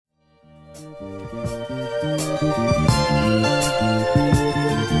What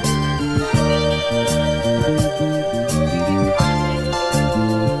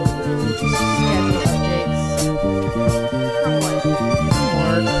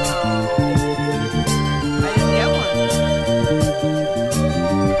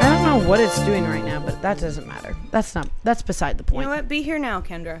it's doing right now, but that doesn't matter. That's beside the point. You know what? Be here now,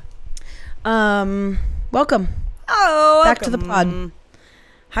 Kendra. Welcome. Oh, back to the pod.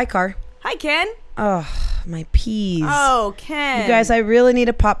 Hi, Car. Hi, Ken. Oh, my peas. Oh, Ken. You guys, I really need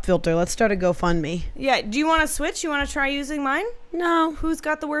a pop filter. Let's start a GoFundMe. Yeah, do you want to switch? You want to try using mine? No. Who's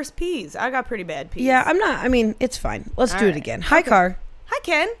got the worst peas? I got pretty bad peas. Yeah, it's fine. Let's do it again. Hi, Car. Hi,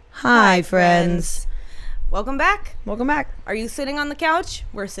 Ken. Hi, friends. Welcome back. Welcome back. Are you sitting on the couch?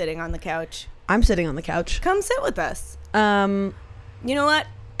 We're sitting on the couch. I'm sitting on the couch. Come sit with us. You know what?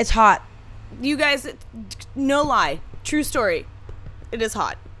 It's hot. You guys, no lie. True story. It is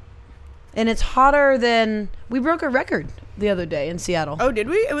hot. And it's hotter than... We broke a record the other day in Seattle. Oh, did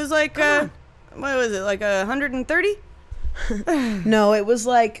we? It was like, what was it, like 130? No, it was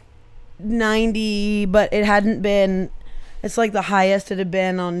like 90, but it hadn't been... It's like the highest it had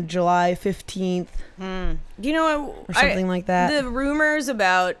been on July 15th. You know what? Or something like that. The rumors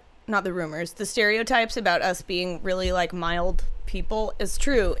about... Not the rumors. The stereotypes about us being really, like, mild people is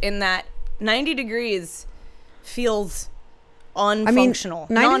true in that 90 degrees feels unfunctional.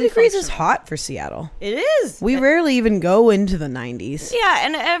 90 degrees is hot for Seattle. It is. We rarely even go into the 90s. Yeah,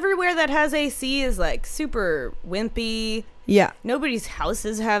 and everywhere that has AC is, like, super wimpy. Yeah. Nobody's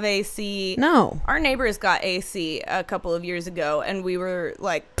houses have AC. No. Our neighbors got AC a couple of years ago, and we were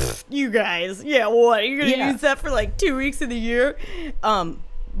like, you guys, yeah, what? You're going to use that for, like, 2 weeks of the year?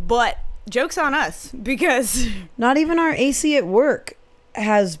 But joke's on us, because... Not even our AC at work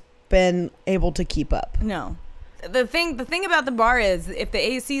has been able to keep up. No. The thing about the bar is, if the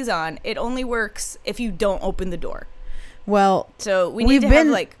AC's on, it only works if you don't open the door. Well, so we've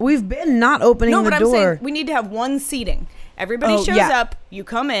been not opening the door. I'm saying we need to have one seating. Everybody shows up, you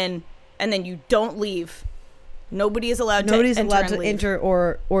come in, and then you don't leave. Nobody's allowed to enter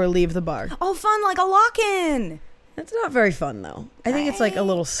or leave the bar. Oh, fun, like a lock-in. It's not very fun, though. I think it's like a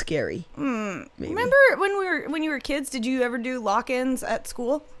little scary. Remember when you were kids, did you ever do lock-ins at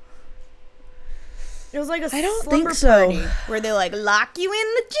school? It was like a slumber party where they like lock you in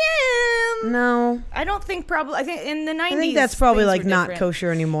the gym. No. I don't think I think in the 90s. I think that's probably like not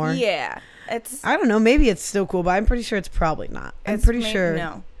kosher anymore. Yeah. I don't know. Maybe it's still cool, but I'm pretty sure it's probably not. I'm pretty sure.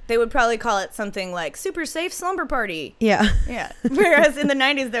 No. They would probably call it something like super safe slumber party. Yeah. Yeah. Whereas in the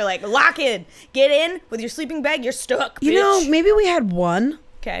 90s, they're like, lock in. Get in with your sleeping bag. You're stuck, bitch. You know, maybe we had one.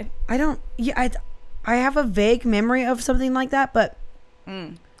 Okay. I have a vague memory of something like that, but.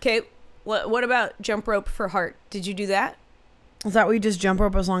 Okay. What about jump rope for heart? Did you do that? Is that where you just jump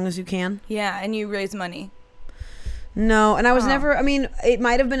rope as long as you can? Yeah, and you raise money. No, and I was never, it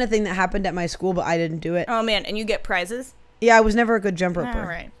might have been a thing that happened at my school, but I didn't do it. Oh, man, and you get prizes? Yeah, I was never a good jump roper. All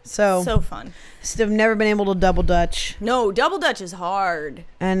right. So fun. I've never been able to double dutch. No, double dutch is hard.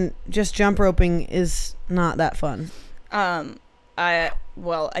 And just jump roping is not that fun. I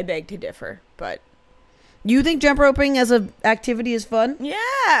beg to differ, but... You think jump roping as an activity is fun?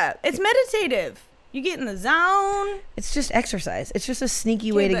 Yeah, it's meditative. You get in the zone. It's just exercise. It's just a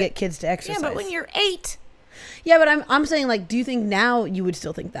sneaky way to get kids to exercise. Yeah, but when you're 8... Yeah, but I'm saying, like, do you think now you would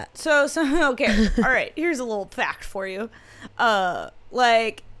still think that? So okay. All right. Here's a little fact for you.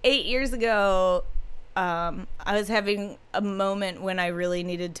 Like 8 years ago, I was having a moment when I really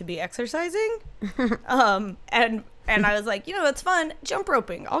needed to be exercising. And I was like, it's fun. Jump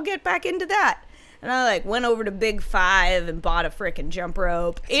roping. I'll get back into that. And I went over to Big 5 and bought a freaking jump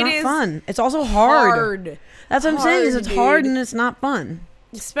rope. It's not fun. It's also hard. That's what I'm saying. Is it's hard and it's not fun.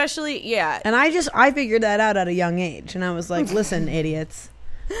 Especially, yeah. And I figured that out at a young age, and I was like, "Listen, idiots,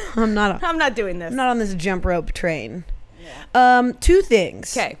 I'm not doing this. I'm not on this jump rope train." Yeah. 2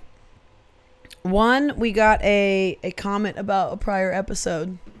 things. Okay. One, we got a comment about a prior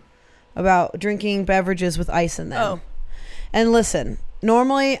episode about drinking beverages with ice in them. Oh. And listen,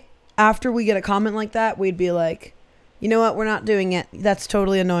 normally after we get a comment like that, we'd be like, you know what? We're not doing it. That's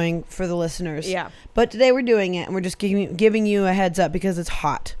totally annoying for the listeners. Yeah. But today we're doing it, and we're just giving you a heads up because it's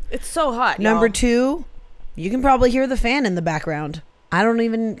hot. It's so hot, Number 2, you can probably hear the fan in the background. I don't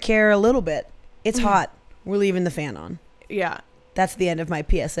even care a little bit. It's hot. We're leaving the fan on. Yeah. That's the end of my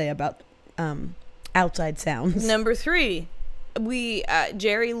PSA about outside sounds. Number 3,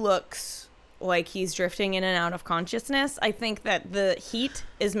 Jerry looks like he's drifting in and out of consciousness. I think that the heat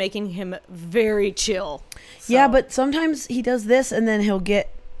is making him very chill. So. Yeah, but sometimes he does this and then he'll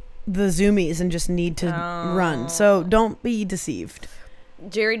get the zoomies and just need to run. So don't be deceived.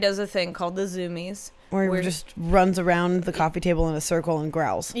 Jerry does a thing called the zoomies. Where he just runs around the coffee table in a circle and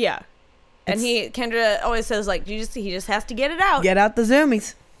growls. Yeah. And Kendra always says, like, he just has to get it out. Get out the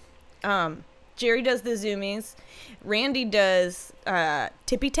zoomies. Jerry does the zoomies. Randy does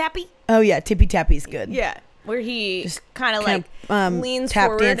tippy tappy. Oh yeah, tippy tappy's good. Yeah, where he just kind of like leans tap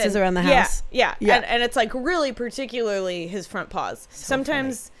forward dances around the house. Yeah. And it's like really particularly his front paws. So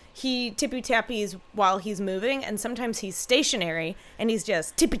sometimes he tippy tappies while he's moving, and sometimes he's stationary and he's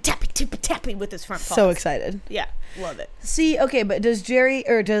just tippy tappy with his front paws. So excited. Yeah, love it. See, okay, but does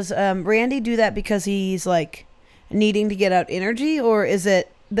Randy do that because he's like needing to get out energy, or is it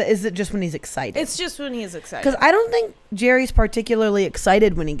just when he's excited? It's just when he's excited. Because I don't think Jerry's particularly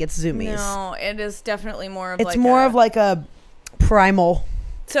excited when he gets zoomies. No, it is definitely more of like a primal.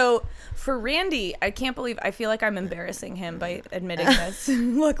 So for Randy, I can't believe, I feel like I'm embarrassing him by admitting this.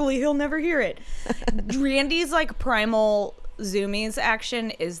 Luckily, he'll never hear it. Randy's like primal zoomies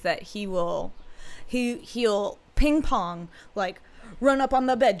action is that he'll ping pong, like run up on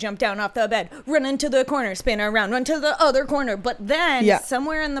the bed, jump down off the bed, run into the corner, spin around, run to the other corner. But then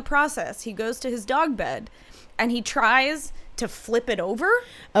somewhere in the process, he goes to his dog bed and he tries to flip it over.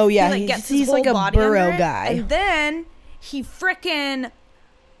 Oh yeah, he's like a burrow guy. And then he frickin'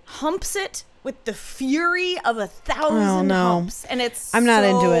 humps it with the fury of 1,000 humps. And I'm not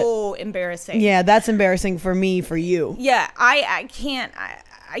into it. So embarrassing. Yeah, that's embarrassing for me, for you. Yeah, I can't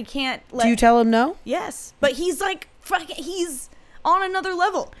let... Do you tell him no? Yes. But he's like, he's on another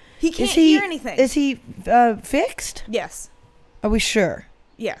level. He can't hear anything. Is he fixed? Yes. Are we sure?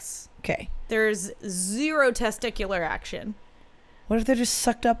 Yes. Okay. There's zero testicular action. What if they're just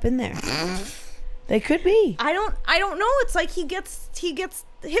sucked up in there? They could be. I don't know. It's like he gets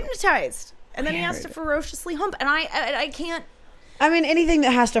hypnotized, and then he has to ferociously hump, and I can't. I mean, anything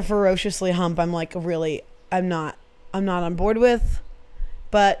that has to ferociously hump, I'm like I'm not on board with.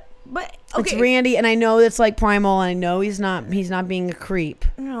 But okay. It's Randy, and I know it's like primal, and I know he's not being a creep.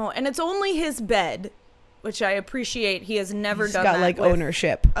 No, and it's only his bed, which I appreciate. He has never done that like with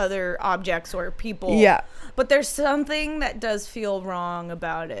ownership, other objects or people. Yeah, but there's something that does feel wrong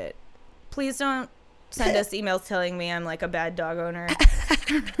about it. Please don't send us emails telling me I'm like a bad dog owner.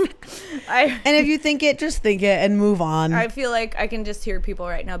 And if you think it, just think it and move on. I feel like I can just hear people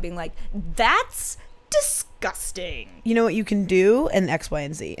right now being like, "That's disgusting." You know what you can do? And X, Y,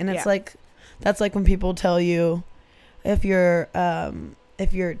 and Z. And it's like, that's like when people tell you if you're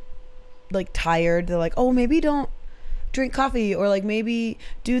like tired, they're like, oh, maybe don't drink coffee, or like maybe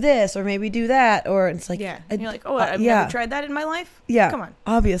do this, or maybe do that, or it's like, and you're like, oh, I've never tried that in my life. Come on,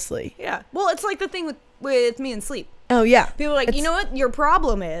 obviously. Well, it's like the thing with me and sleep. Oh yeah, people are like, you know what your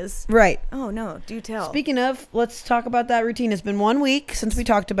problem is, right? Oh no, do tell. Speaking of, let's talk about that routine. It's been 1 week since we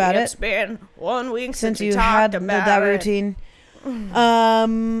talked about it. It's been 1 week since you had that routine.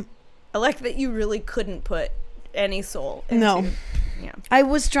 I like that you really couldn't put any soul into. No. Yeah. I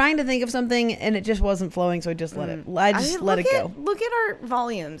was trying to think of something and it just wasn't flowing, so I just let it. I just let it go. Look at our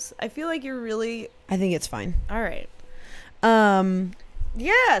volumes. I feel like you're really. I think it's fine. All right.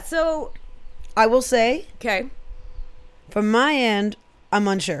 Yeah. So. I will say. Okay. From my end, I'm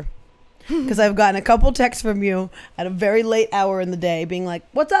unsure, because I've gotten a couple texts from you at a very late hour in the day, being like,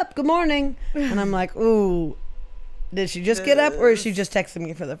 "What's up? Good morning," and I'm like, "Ooh, did she just get up, or is she just texting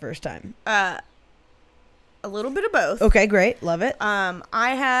me for the first time?" A little bit of both. Okay, great. Love it.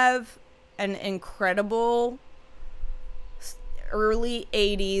 I have an incredible early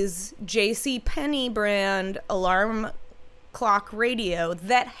 80s JCPenney brand alarm clock radio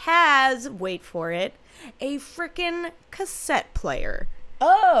that has, wait for it, a freaking cassette player.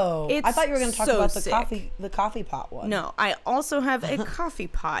 Oh, I thought you were going to talk about sick. the coffee pot one. No, I also have a coffee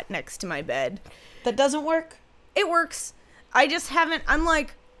pot next to my bed. That doesn't work? It works. I just haven't, I'm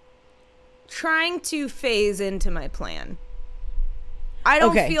like trying to phase into my plan. I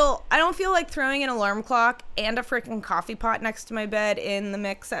don't feel like throwing an alarm clock and a freaking coffee pot next to my bed in the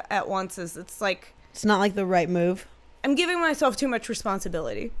mix at once. It's like, it's not like the right move. I'm giving myself too much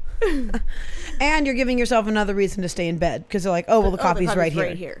responsibility. And you're giving yourself another reason to stay in bed, because they're like, oh, well, the coffee's right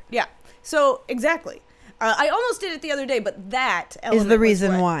here. Yeah. So exactly. I almost did it the other day, but that is the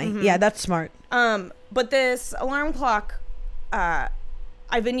reason why. Mm-hmm. Yeah, that's smart. But this alarm clock,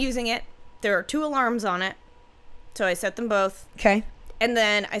 I've been using it. There are 2 alarms on it, so I set them both. Okay. And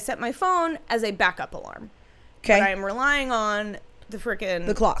then I set my phone as a backup alarm. Okay. But I'm relying on the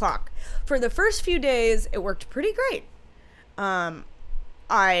freaking clock. For the first few days, it worked pretty great.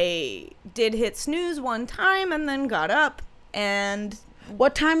 I did hit snooze one time and then got up and...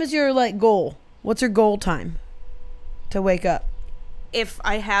 What time is your, like, goal? What's your goal time to wake up? If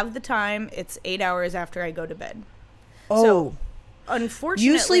I have the time, it's 8 hours after I go to bed. Oh.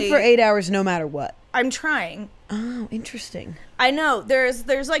 unfortunately, You sleep for 8 hours no matter what. I'm trying. Oh, interesting. I know.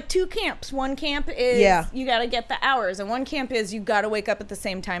 There's like two camps. One camp is you got to get the hours, and one camp is you got to wake up at the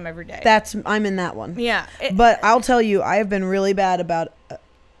same time every day. I'm in that one. Yeah. But I'll tell you, I have been really bad about.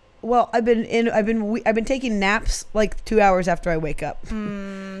 I've been taking naps like 2 hours after I wake up.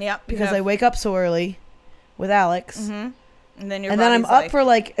 Yep. Because I wake up so early with Alex. Mm-hmm. And then I'm up for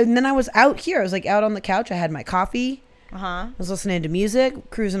and then I was out here. I was like out on the couch. I had my coffee. I was listening to music,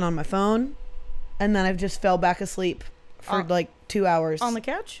 cruising on my phone, and then I just fell back asleep for like 2 hours on the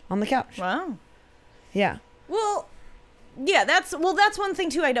couch. On the couch. Wow. Yeah. Well, yeah. That's one thing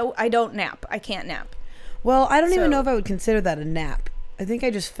too. I don't nap. I can't nap. Well, I don't even know if I would consider that a nap. I think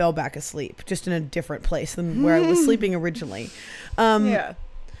I just fell back asleep, just in a different place than where I was sleeping originally. Yeah.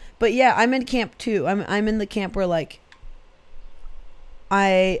 But yeah, I'm in camp too. I'm in the camp where like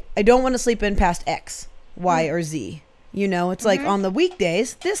I don't want to sleep in past X, Y, or Z. You know, it's like on the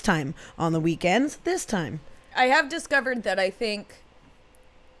weekdays, this time. On the weekends, this time. I have discovered that I think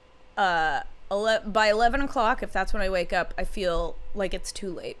by 11 o'clock, if that's when I wake up, I feel like it's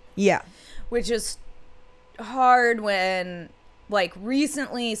too late. Yeah. Which is hard when, like,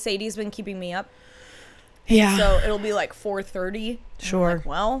 recently Sadie's been keeping me up. Yeah. So it'll be like 4:30. Sure. I'm like,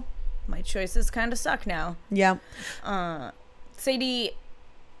 well, my choices kind of suck now. Yeah. Sadie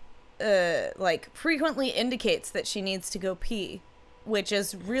like frequently indicates that she needs to go pee, which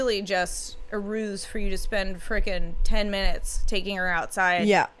is really just a ruse for you to spend frickin' 10 minutes taking her outside.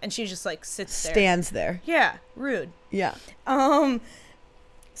 Yeah. And she just like stands there. Yeah, rude. Yeah. So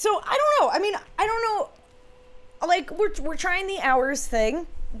I don't know. I mean, I don't know. Like we're trying the hours thing.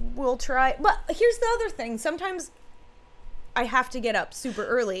 We'll try. But here's the other thing. Sometimes I have to get up super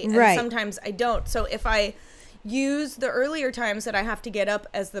early, and sometimes I don't. So if I use the earlier times that I have to get up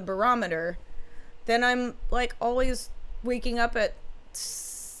as the barometer, then I'm like always waking up at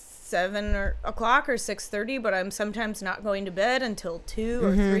 7 o'clock or 6:30, but I'm sometimes not going to bed until 2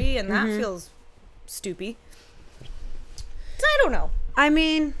 or 3, and that feels stupid. So I don't know. I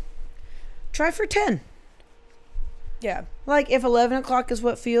mean, try for 10. Yeah. Like if 11 o'clock is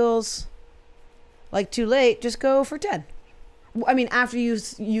what feels like too late, just go for 10. I mean, after you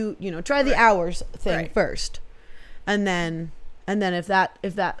try the hours thing first. And then if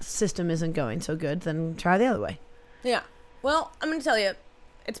that system isn't going so good, then try the other way. Yeah. Well, I'm going to tell you,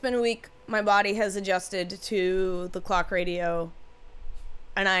 it's been a week. My body has adjusted to the clock radio.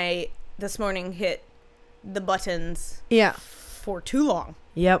 And I, this morning, hit the buttons for too long.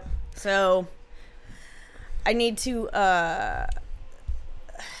 Yep. So I need to, I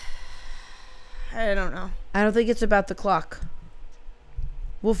don't know. I don't think it's about the clock.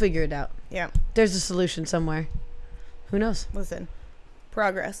 We'll figure it out. Yeah. There's a solution somewhere. Who knows? Listen,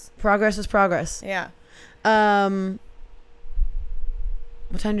 progress. Progress is progress. Yeah. What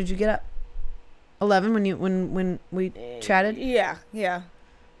time did you get up? 11 when we chatted? Yeah. Yeah.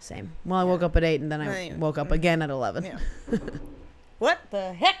 Same. Well, I woke up at 8 and then I woke up again at 11. Yeah. What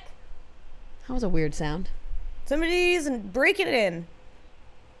the heck? That was a weird sound. Somebody's breaking it in.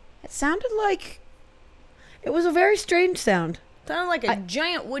 It sounded like it was a very strange sound. Sounded like a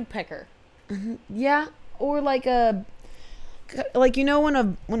giant woodpecker. Yeah, or like a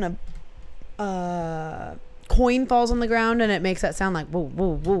when a coin falls on the ground and it makes that sound like whoa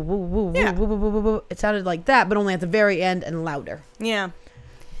whoa whoa whoa whoa whoa whoa whoa whoa. It sounded like that, but only at the very end and louder. Yeah.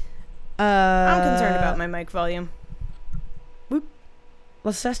 I'm concerned about my mic volume. Whoop.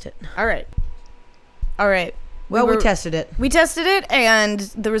 Let's test it. All right. Well, we tested it. We tested it, and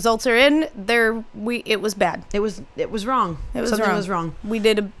the results are in. It was bad. It was wrong. Something was wrong. We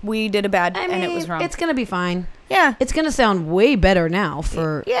did a bad, and it was wrong. It's gonna be fine. Yeah, it's gonna sound way better now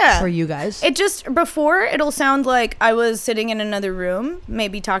for you guys. It just before it'll sound like I was sitting in another room,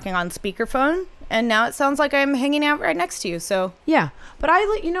 maybe talking on speakerphone, and now it sounds like I'm hanging out right next to you. So yeah, but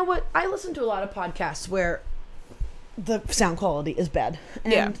you know what? I listen to a lot of podcasts where the sound quality is bad,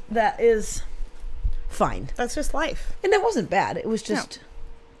 and that is fine. That's just life. And it wasn't bad. It was just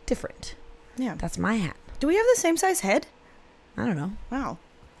different. Yeah. That's my hat. Do we have the same size head? I don't know. Wow.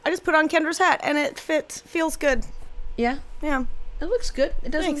 I just put on Kendra's hat and it feels good. Yeah? Yeah. It looks good.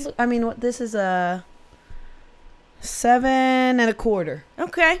 It doesn't look, I mean, this is a 7 1/4.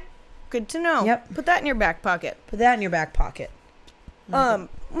 Okay. Good to know. Yep. Put that in your back pocket. Put that in your back pocket. What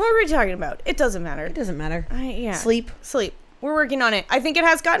were we talking about? It doesn't matter. It doesn't matter. Yeah. Sleep. We're working on it. I think it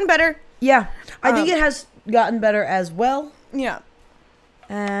has gotten better. Yeah. I think it has gotten better as well. Yeah.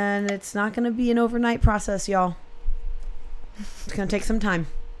 And it's not going to be an overnight process, y'all. It's going to take some time.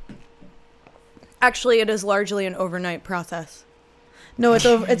 Actually, it is largely an overnight process. No, it's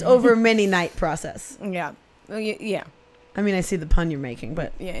over many night process. Yeah. Yeah. I mean, I see the pun you're making,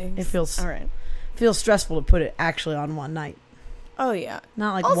 but Yeah. it feels all right. feels stressful to put it actually on one night. Oh yeah.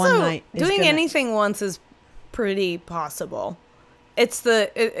 Not like Also, one night. is doing gonna- anything once is pretty possible. It's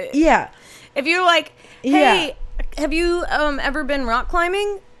Yeah. if you're like, hey, have you ever been rock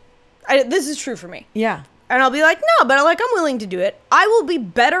climbing? This is true for me. Yeah. And I'll be like, no, but I'm willing to do it. I will be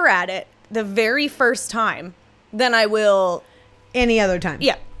better at it the very first time than I will Any other time.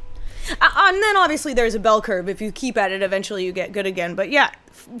 Yeah. And then obviously there's a bell curve. If you keep at it, eventually you get good again. But yeah,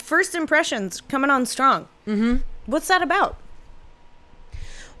 first impressions coming on strong. Mm-hmm. What's that about?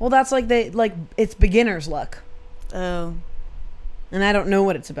 Well, that's like it's beginner's luck. Oh, And I don't know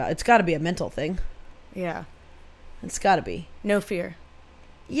what it's about. It's got to be a mental thing. yeah. It's got to be. No fear.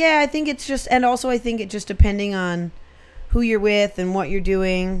 Yeah, I think it's just, and also I think it just depending on who you're with and what you're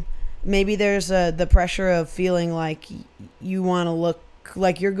doing. Maybe there's the pressure of feeling like you want to look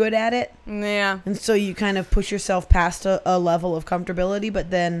like you're good at it. Yeah. And so you kind of push yourself past a level of comfortability. But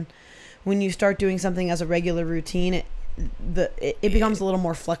then when you start doing something as a regular routine, it becomes a little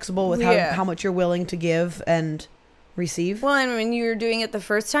more flexible with how much you're willing to give and receive. Well, and when you're doing it the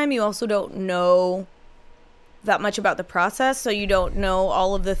first time, you also don't know that much about the process. So you don't know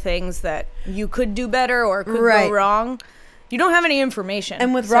all of the things that you could do better or could go wrong. You don't have any information.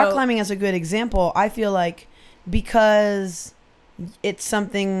 And with rock climbing as a good example, I feel like because it's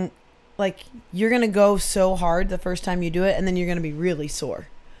something like you're going to go so hard the first time you do it and then you're going to be really sore.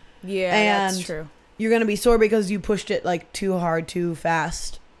 Yeah, and that's true. You're going to be sore because you pushed it like too hard, too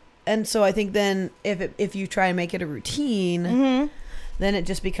fast. And so I think then if you try and make it a routine, Mm-hmm. then it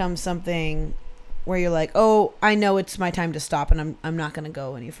just becomes something where you're like, oh, I know it's my time to stop and I'm not going to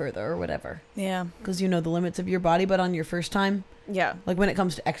go any further or whatever. Yeah. Because you know the limits of your body, but on your first time, Yeah. like when it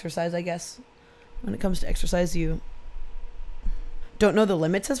comes to exercise, I guess, when it comes to exercise, you don't know the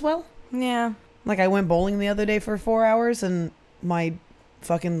limits as well. Yeah. Like I went bowling the other day for 4 hours and my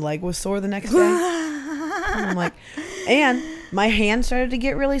fucking leg was sore the next day. And I'm like, and my hand started to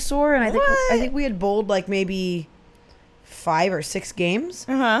get really sore. And I think we had bowled like maybe 5 or 6 games.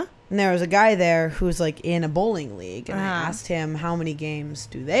 Uh-huh. And there was a guy there who's like in a bowling league. And I Uh-huh. asked him how many games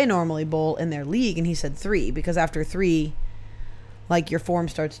do they normally bowl in their league. And he said 3 because after 3, like your form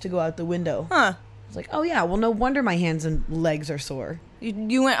starts to go out the window. Huh. I was like, oh yeah, well no wonder my hands and legs are sore.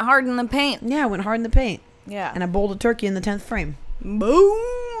 You went hard in the paint. Yeah, I went hard in the paint. Yeah. And I bowled a turkey in the 10th frame.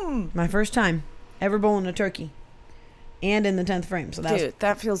 Boom. My first time ever bowling a turkey. And in the 10th frame. So that was Dude,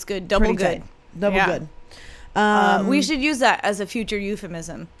 that feels good. Double pretty good. tight. Double Yeah. good. We should use that as a future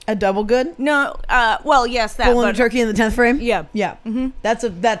euphemism. A double good? No, well, yes, that. Bowling a But turkey in the 10th frame? yeah, Yeah. Mm-hmm.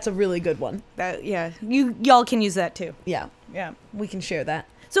 That's a really good one. that. Yeah, y'all can use that too. Yeah. Yeah. We can share that.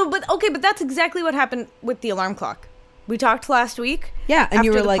 So, but that's exactly what happened with the alarm clock. We talked last week. Yeah, and after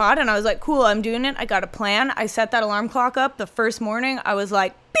you were the like, pod, and I was like, "Cool, I'm doing it. I got a plan." I set that alarm clock up the first morning. I was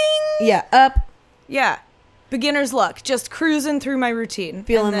like, "Bing!" yeah, up, Yeah, beginner's luck, just cruising through my routine,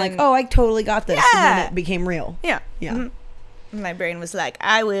 feeling And like, then- oh, I totally got this. And Yeah. then it became real. yeah, Yeah. Mhm. My brain was like,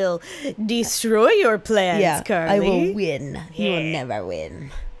 "I will destroy your plans, Yeah. Carly. I will win. You will never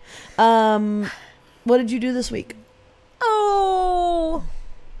win. What did you do this week? Oh,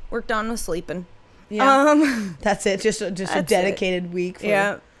 worked on with sleeping. Yeah. That's it. Just a That's dedicated week for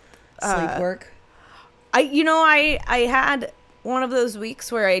Yeah. sleep work. I had one of those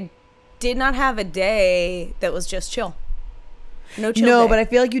weeks where I did not have a day that was just chill. No chill. No, day. but I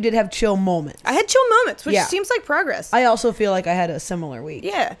feel like you did have chill moments. I had chill moments, which Yeah. seems like progress. I also feel like I had a similar week.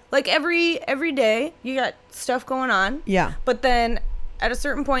 Yeah, like every day you got stuff going on. Yeah. But then at a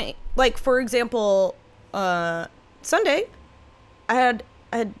certain point, like for example, Sunday, I had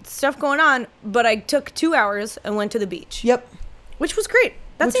stuff going on, but I took 2 hours and went to the beach. Yep. Which was great.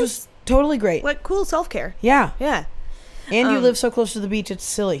 That Which seems was totally great. like cool self-care. Yeah. Yeah. And you live so close to the beach, it's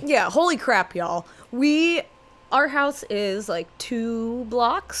silly. Yeah, holy crap, y'all. Our house is like 2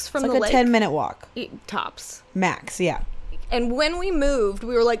 blocks from It's the like a lake. 10-minute walk. Tops. Max, yeah. And when we moved,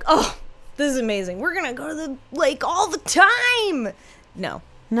 we were like, oh, this is amazing. We're going to go to the lake all the time. No,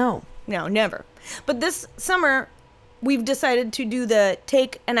 never. But this summer, we've decided to do the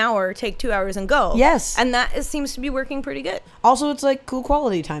take an hour, take 2 hours and go. Yes. And that seems to be working pretty good. Also, it's like cool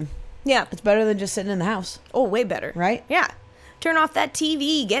quality time. Yeah. It's better than just sitting in the house, Oh, way better. right? Yeah. Turn off that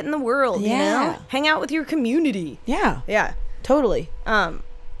TV, get in the world, you Yeah. know? Hang out with your community. Yeah, Yeah. totally.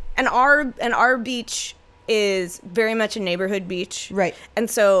 And our beach is very much a neighborhood beach. Right. And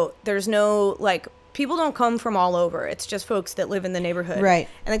so there's no, like, people don't come from all over. It's just folks that live in the neighborhood. Right.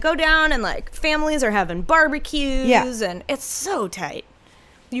 And they go down and, like, families are having barbecues. Yeah. And it's so tight.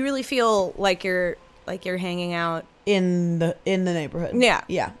 You really feel like you're hanging out. In the neighborhood. Yeah.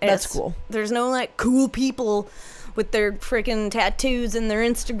 Yeah, And that's it's- cool. There's no, like, cool people with their freaking tattoos and their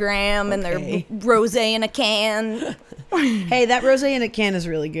Instagram and their rosé in a can. Hey, that rosé in a can is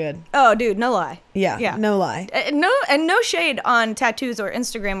really good. Oh, dude, no lie. Yeah, no lie. No shade on tattoos or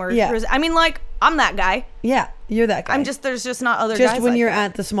Instagram or rosé. I mean, like, I'm that guy. Yeah, you're that guy. There's just not other guys. Just when like you're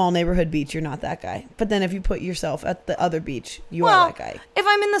that. at the small neighborhood beach, you're not that guy. But then if you put yourself at the other beach, you are that guy. If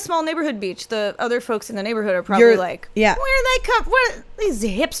I'm in the small neighborhood beach, the other folks in the neighborhood are probably like, where they come? What are these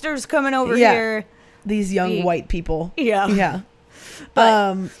hipsters coming over here? These young white people. Yeah. Yeah.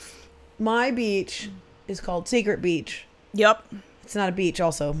 But, my beach is called Secret Beach. Yep. It's not a beach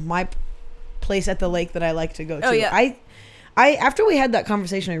also. My place at the lake that I like to go to. Oh, yeah. I after we had that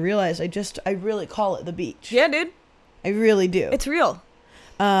conversation, I realized I really call it the beach. Yeah, dude. I really do. It's real.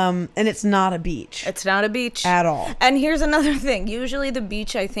 And it's not a beach. It's not a beach. At all. And here's another thing. Usually the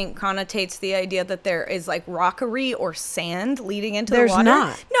beach, I think, connotates the idea that there is like rockery or sand leading into the water. There's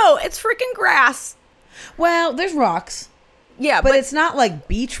not. No, it's freaking grass. Well, there's rocks. Yeah, but it's not like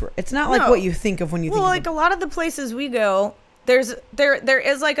beach. It's not like what you think of when you think of like a lot of the places we go, there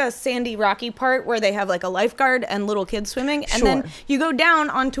is like a sandy rocky part where they have like a lifeguard and little kids swimming. And then you go down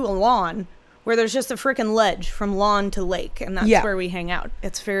onto a lawn where there's just a freaking ledge from lawn to lake. And that's where we hang out.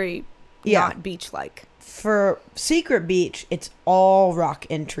 It's very not beach-like. For Secret Beach, it's all rock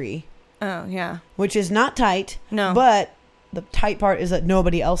entry. Oh, yeah. Which is not tight. No. But the tight part is that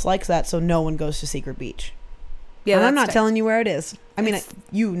nobody else likes that, so no one goes to Secret Beach. Yeah, and I'm not telling you where it is. I mean,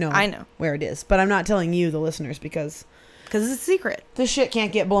 I know where it is, but I'm not telling you, the listeners, because it's a secret. This shit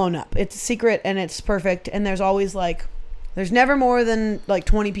can't get blown up. It's a secret, and it's perfect, and there's always, like, there's never more than, like,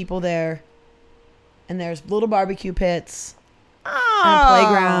 20 people there, and there's little barbecue pits and a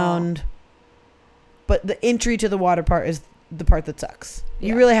playground, but the entry to the water part is the part that sucks. Yeah.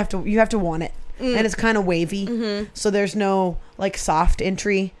 You really have to want it, and it's kind of wavy, so there's no, like, soft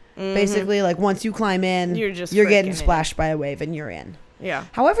entry. Basically, like, once you climb in, you're getting splashed by a wave and you're in. Yeah.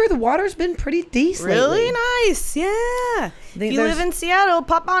 However, the water's been pretty decent really lately. Nice. Yeah. If you live in Seattle,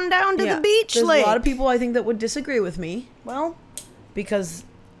 pop on down to the beach. There's a lot of people, I think, that would disagree with me. Well, because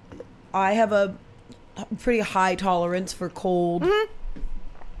I have a pretty high tolerance for cold.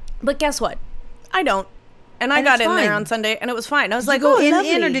 But guess what? I don't. And I got in there on Sunday, and it was fine. I was like, go in,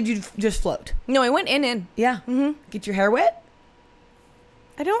 lovely. or did you just float? No, I went in. Yeah. Mm-hmm. Get your hair wet?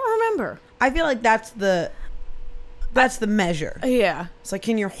 I don't remember. I feel like that's the measure. Yeah. It's like,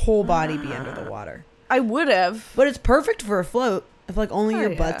 can your whole body be under the water? I would have. But it's perfect for a float. If, like, only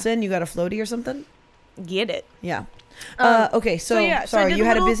your butt's in, you got a floating or something. Get it. Yeah. Okay, so sorry, you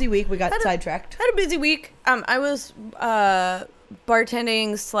had a busy week. We got sidetracked. Had a busy week. I was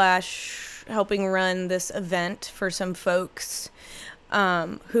bartending / helping run this event for some folks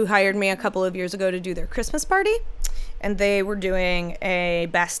who hired me a couple of years ago to do their Christmas party. And they were doing a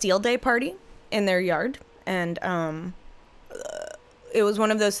Bastille Day party in their yard. And it was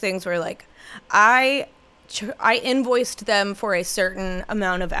one of those things where, like, I invoiced them for a certain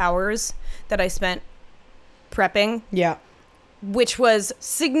amount of hours that I spent prepping. Yeah. Which was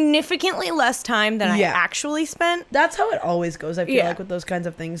significantly less time than I actually spent. That's how it always goes, I feel like, with those kinds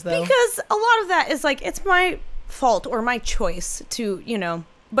of things, though. Because a lot of that is, like, it's my fault or my choice to,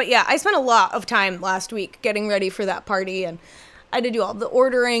 But yeah, I spent a lot of time last week getting ready for that party, and I had to do all the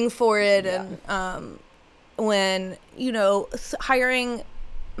ordering for it. And when, hiring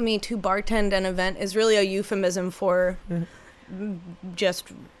me to bartend an event is really a euphemism for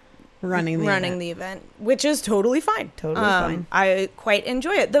just running the event, which is totally fine. Totally fine. I quite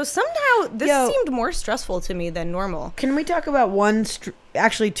enjoy it, though somehow this seemed more stressful to me than normal. Can we talk about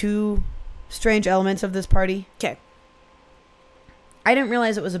two strange elements of this party? Okay. I didn't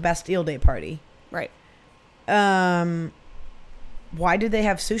realize it was a Bastille Day party. Right. Why did they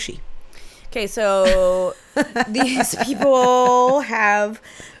have sushi? Okay, so these people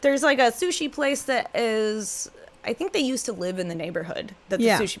there's like a sushi place that is, I think they used to live in the neighborhood that the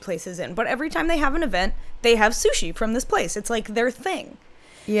sushi place is in. But every time they have an event, they have sushi from this place. It's like their thing.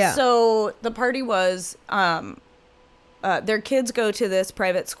 Yeah. So the party was, their kids go to this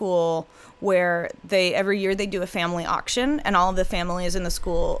private school where every year they do a family auction, and all of the families in the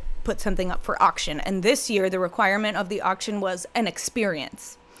school put something up for auction. And this year, the requirement of the auction was an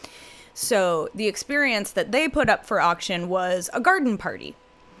experience. So the experience that they put up for auction was a garden party.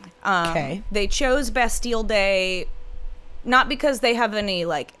 Okay. They chose Bastille Day not because they have any,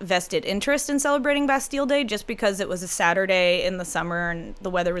 like, vested interest in celebrating Bastille Day, just because it was a Saturday in the summer and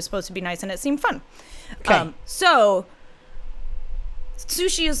the weather was supposed to be nice and it seemed fun. Okay. So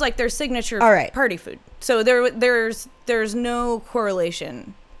sushi is like their signature party food. So there's no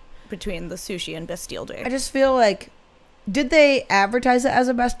correlation between the sushi and Bastille Day. I just feel like, did they advertise it as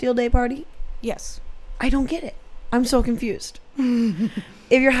a Bastille Day party? Yes. I don't get it. I'm so confused.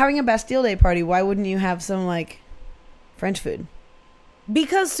 If you're having a Bastille Day party, why wouldn't you have some, like, French food?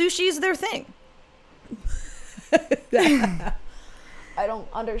 Because sushi's their thing. I don't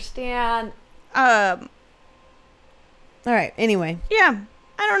understand. Um, All right. Anyway. yeah,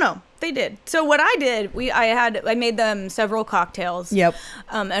 I don't know. They did. So what I did, I made them several cocktails. Yep.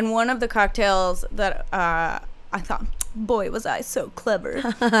 And one of the cocktails that I thought, boy, was I so clever,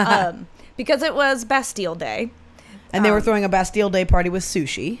 because it was Bastille Day. And they were throwing a Bastille Day party with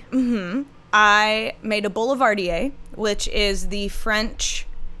sushi. Mm-hmm. I made a Boulevardier, which is the French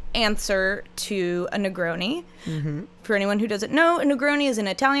answer to a Negroni. Mm-hmm. For anyone who doesn't know, a Negroni is an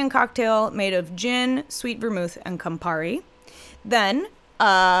Italian cocktail made of gin, sweet vermouth, and Campari. Then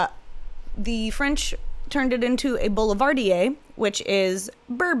the French turned it into a Boulevardier, which is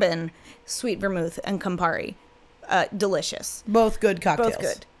bourbon, sweet vermouth, and Campari. Delicious. Both good cocktails. Both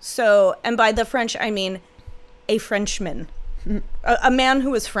good. So, and by the French, I mean a Frenchman. A man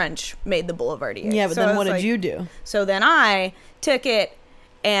who was French made the Boulevardier. Yeah, but So then I what was did like- you do? So then I took it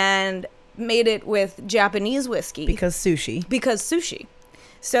and made it with Japanese whiskey. Because sushi. Because sushi.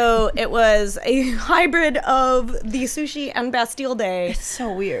 So it was a hybrid of the sushi and Bastille Day. It's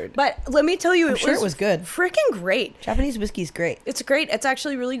so weird. But let me tell you, I'm sure it was good. Freaking great. Japanese whiskey's great. It's great. It's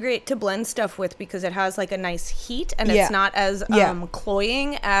actually really great to blend stuff with because it has like a nice heat and Yeah. it's not as Yeah.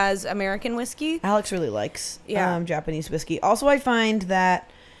 cloying as American whiskey. Alex really likes Yeah. Japanese whiskey. Also, I find that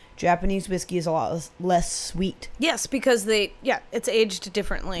Japanese whiskey is a lot less sweet. Yes, because it's aged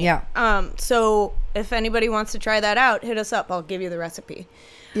differently. Yeah. So if anybody wants to try that out, hit us up. I'll give you the recipe.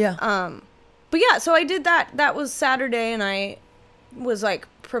 Yeah. But yeah, so I did that. That was Saturday, and I was like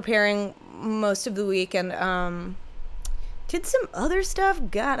preparing most of the week, and did some other stuff.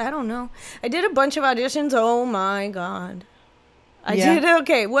 God, I don't know. I did a bunch of auditions. Oh my God. I Yeah. did.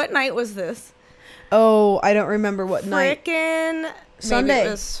 Okay, what night was this? Oh, I don't remember what night. Frickin' Sunday. Maybe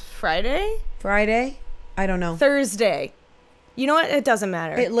it was Friday? Friday? I don't know. Thursday. You know what? It doesn't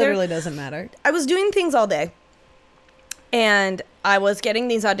matter. It literally doesn't matter. I was doing things all day, and I was getting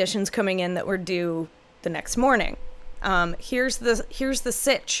these auditions coming in that were due the next morning. Here's the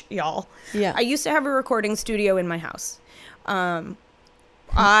sitch, y'all. Yeah. I used to have a recording studio in my house. When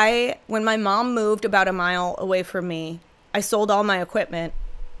my mom moved about a mile away from me, I sold all my equipment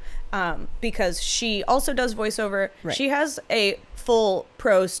because she also does voiceover. Right. She has a full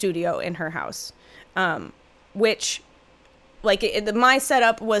pro studio in her house, which like my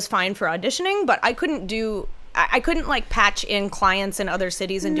setup was fine for auditioning, but I couldn't like patch in clients in other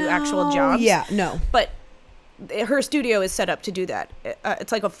cities and do actual jobs. Yeah, no. But her studio is set up to do that.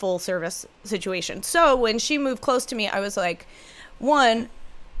 It's like a full service situation. So when she moved close to me, I was like, one,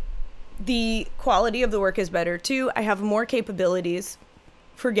 the quality of the work is better. Two, I have more capabilities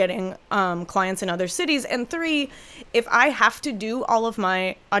for getting clients in other cities. And three, if I have to do all of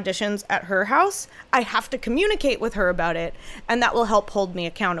my auditions at her house, I have to communicate with her about it, and that will help hold me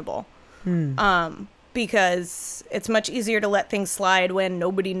accountable. Because it's much easier to let things slide when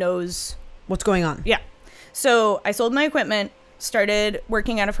nobody knows What's going on? yeah. So I sold my equipment, started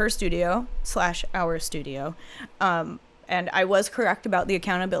working out of her studio / our studio. And I was correct about the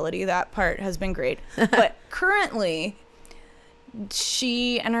accountability. That part has been great. But currently,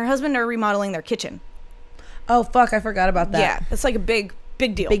 she and her husband are remodeling their kitchen. Oh, fuck. I forgot about that. Yeah. It's like a big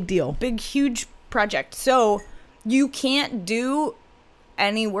deal. Big deal. Big, huge project. So you can't do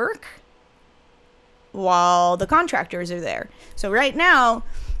any work while the contractors are there. So right now,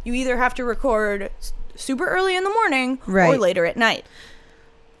 you either have to record super early in the morning or Right. later at night.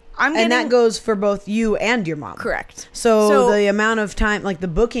 And that goes for both you and your mom. correct. So the amount of time, like the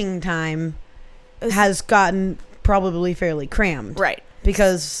booking time, has gotten probably fairly crammed. Right.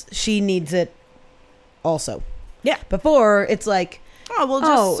 Because she needs it also. Yeah. Before, it's like, Oh, we'll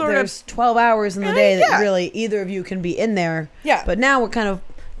just sort there's 12 hours in the day that yeah. really either of you can be in there. Yeah. But now we're kind of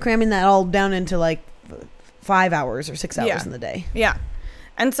cramming that all down into like 5 hours or 6 hours Yeah. in the day. Yeah.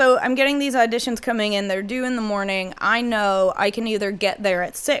 And so I'm getting these auditions coming in. They're due in the morning. I know I can either get there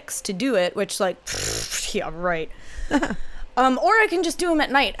at 6 to do it, which like, yeah, right. Or I can just do them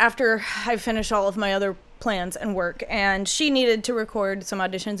at night after I finish all of my other plans and work. And she needed to record some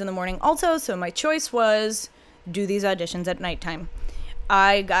auditions in the morning also. So my choice was do these auditions at nighttime.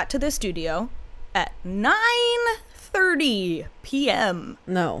 I got to the studio at 9:30 p.m.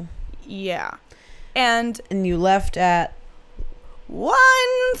 No. Yeah. And And you left at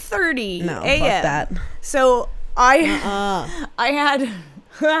 1:30 no, a.m. fuck that. So I had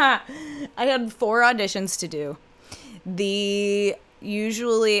I had 4 auditions to do.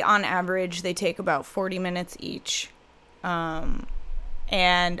 Usually on average they take about 40 minutes each.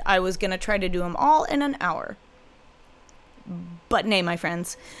 And I was going to try to do them all in an hour. but nay, my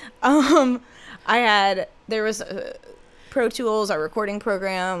friends. There was Pro Tools, our recording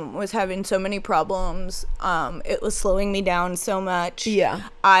program, was having so many problems. It was slowing me down so much. Yeah.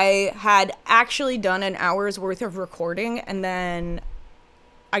 I had actually done an hour's worth of recording, and then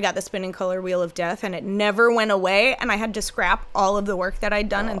I got the spinning color wheel of death, and it never went away, and I had to scrap all of the work that I'd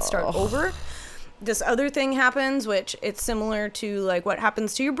done and start over. This other thing happens, which it's similar to like what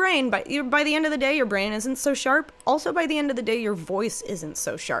happens to your brain. By the end of the day, your brain isn't so sharp. Also, by the end of the day, your voice isn't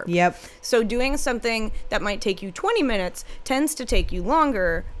so sharp. Yep. So doing something that might take you 20 minutes tends to take you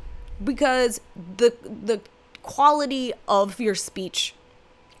longer because the quality of your speech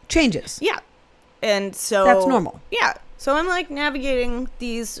changes. Yeah. And so that's normal. Yeah. So I'm like navigating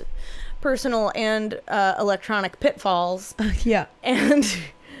these personal and electronic pitfalls. Yeah. And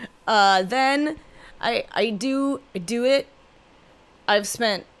then I do it. I've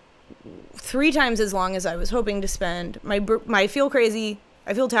spent 3 times as long as I was hoping to spend. I feel crazy.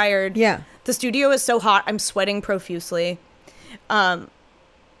 I feel tired. Yeah. The studio is so hot. I'm sweating profusely. Then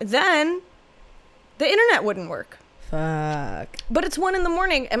the internet wouldn't work. Fuck. But it's 1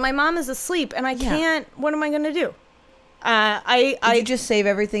 a.m. and my mom is asleep and I can't. What am I going to do? Did you just save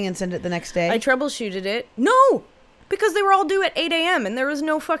everything and send it the next day? I troubleshooted it. No! Because they were all due at 8 a.m. and there was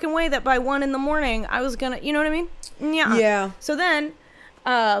no fucking way that by 1 a.m. I was gonna, you know what I mean? Yeah. Yeah. So then,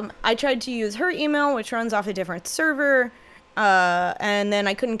 I tried to use her email, which runs off a different server, and then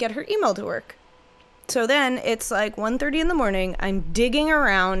I couldn't get her email to work. So then it's like 1:30 in the morning. I'm digging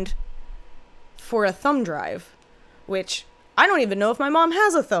around for a thumb drive, which I don't even know if my mom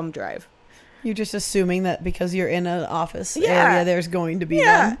has a thumb drive. You're just assuming that because you're in an office area, there's going to be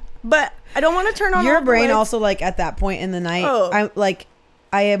one. But I don't want to turn on your brain also, like, at that point in the night. Oh.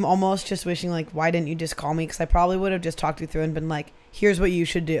 I am almost just wishing, like, why didn't you just call me? Because I probably would have just talked you through and been like, here's what you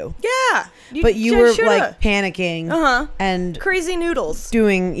should do. Yeah. But you were like panicking. And crazy noodles.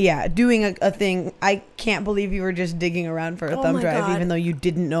 Doing a thing. I can't believe you were just digging around for a thumb drive, even though you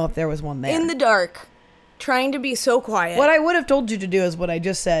didn't know if there was one there. In the dark. Trying to be so quiet. What I would have told you to do is what I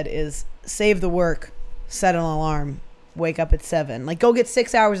just said is save the work, set an alarm, wake up at 7. Like, go get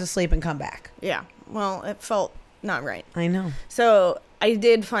 6 hours of sleep and come back. Yeah. Well, it felt not right. I know. So I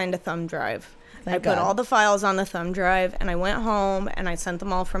did find a thumb drive. Thank I put God. all the files on the thumb drive and I went home and I sent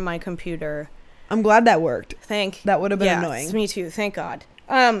them all from my computer. I'm glad that worked. That would have been annoying. Yes, me too. Thank God.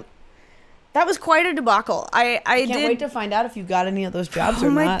 That was quite a debacle. I can't wait to find out if you got any of those jobs or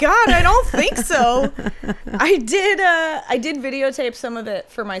not. Oh my God, I don't think so. I did videotape some of it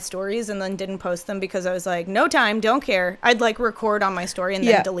for my stories and then didn't post them because I was like, no time, don't care. I'd like record on my story and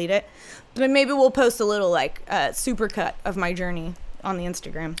then delete it. But maybe we'll post a little like supercut of my journey on the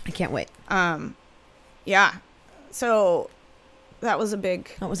Instagram. I can't wait. Yeah. So that was a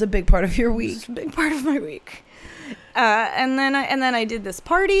big part of your week. It was a big part of my week. And then I did this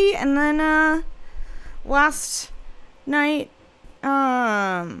party, and then last night,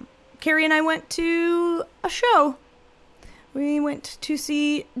 Carrie and I went to a show. We went to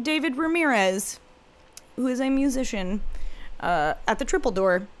see David Ramirez, who is a musician, at the Triple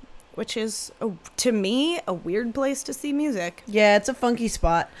Door, which is to me a weird place to see music. Yeah, it's a funky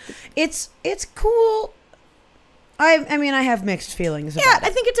spot. It's cool. I mean, I have mixed feelings about it.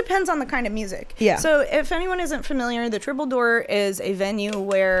 I think it depends on the kind of music. Yeah. So if anyone isn't familiar, the Triple Door is a venue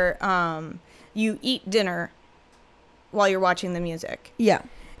where you eat dinner while you're watching the music. Yeah.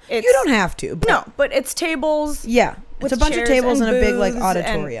 You don't have to. But it's tables. Yeah. It's a bunch of tables and a big, like,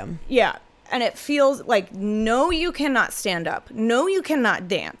 auditorium. And it feels like, no, you cannot stand up. No, you cannot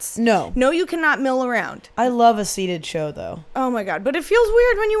dance. No, you cannot mill around. I love a seated show, though. Oh, my God. But it feels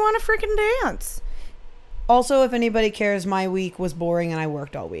weird when you want to freaking dance. Also, if anybody cares, my week was boring and I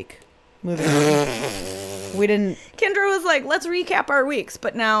worked all week. Moving on. We didn't... Kendra was like, let's recap our weeks.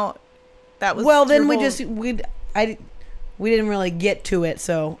 But now that was... Well, then we didn't really get to it,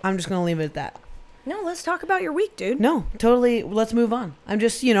 so I'm just going to leave it at that. No, let's talk about your week, dude. No, totally. Let's move on. I'm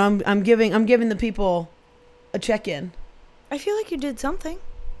just, I'm giving the people a check-in. I feel like you did something.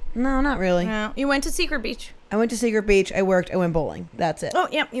 No, not really. No. You went to Secret Beach. I went to Secret Beach. I worked. I went bowling. That's it. Oh,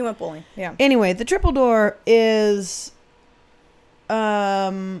 yeah. You went bowling. Yeah. Anyway, the Triple Door is,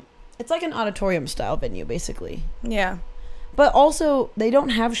 it's like an auditorium style venue, basically. Yeah. But also, they don't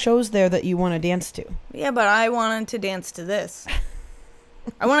have shows there that you want to dance to. Yeah, but I wanted to dance to this.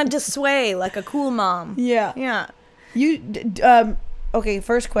 I wanted to sway like a cool mom. Yeah. Yeah. Okay,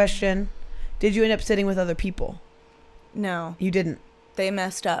 first question. Did you end up sitting with other people? No. You didn't. They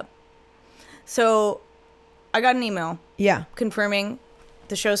messed up. So I got an email. Yeah. Confirming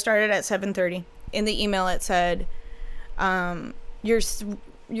the show started at 7:30. In the email it said,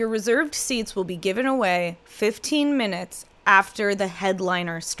 your reserved seats will be given away 15 minutes after the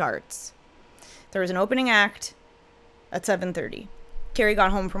headliner starts. There was an opening act at 7:30. Carrie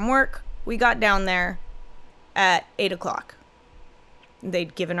got home from work. We got down there at 8 o'clock.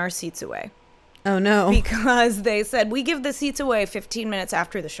 They'd given our seats away. Oh, no. Because they said, we give the seats away 15 minutes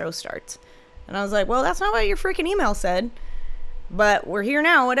after the show starts. And I was like, well, that's not what your freaking email said. But we're here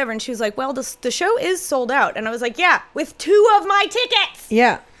now, whatever. And she was like, well, the show is sold out. And I was like, yeah, with 2 of my tickets.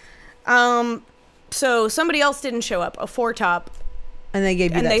 Yeah. So somebody else didn't show up, a 4-top. And they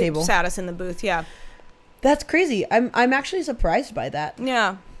gave you that table. And they sat us in the booth, yeah. That's crazy. I'm actually surprised by that.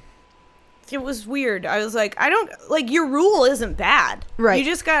 Yeah. It was weird. I was like, your rule isn't bad. Right. You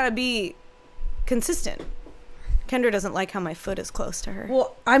just gotta be consistent. Kendra doesn't like how my foot is close to her.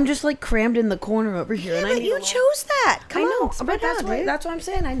 Well, I'm just like crammed in the corner over here. Yeah, and but you chose that. Come on, but that's what I'm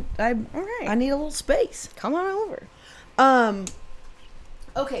saying. I all right. I need a little space. Come on over.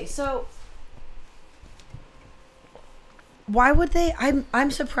 Okay, so why would they?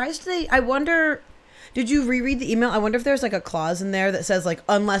 I'm surprised I wonder. Did you reread the email? I wonder if there's like a clause in there that says like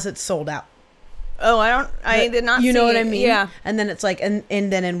unless it's sold out. Oh, I did not. You know what I it. mean? Yeah. And then it's like, and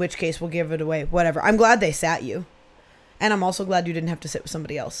then in which case we'll give it away. Whatever. I'm glad they sat you, and I'm also glad you didn't have to sit with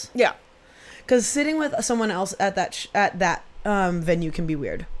somebody else. Yeah. Because sitting with someone else at that venue can be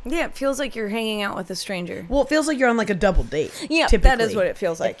weird. Yeah, it feels like you're hanging out with a stranger. Well, it feels like you're on like a double date. Yeah, typically. that is what it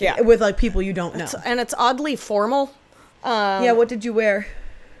feels like. Yeah, with like people you don't know. And it's oddly formal. Yeah. What did you wear?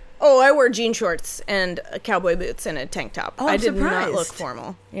 Oh, I wore jean shorts and cowboy boots and a tank top. Oh, I I'm did not surprised. look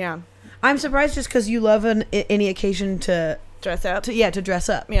formal. Yeah. I'm surprised just because you love any occasion to Dress up. to dress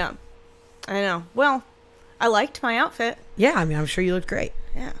up. Yeah. I know. Well, I liked my outfit. Yeah, I mean, I'm sure you looked great.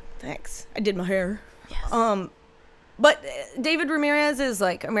 Yeah, thanks. I did my hair. Yes. But David Ramirez is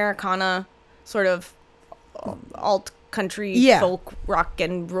like Americana, sort of alt country, folk rock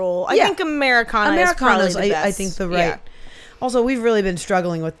and roll. I think Americana is probably the best. I think the right. Yeah. Also, we've really been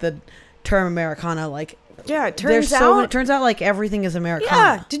struggling with the term Americana. Like, yeah, it turns out. It turns out like everything is Americana.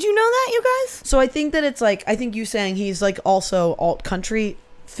 Yeah. Did you know that, you guys? So I think that it's like, I think you saying he's like also alt country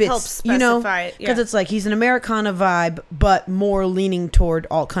fits, helps specify it, because it's like he's an Americana vibe, but more leaning toward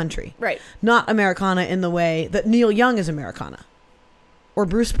alt country. Right. Not Americana in the way that Neil Young is Americana. Or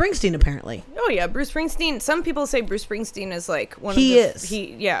Bruce Springsteen, apparently. Oh, yeah. Bruce Springsteen. Some people say Bruce Springsteen is like one he of the... is.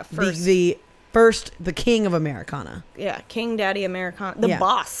 Yeah, first. The king of Americana. Yeah, King Daddy Americana. The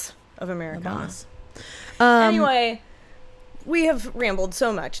boss of Americana. The boss. Anyway, we have rambled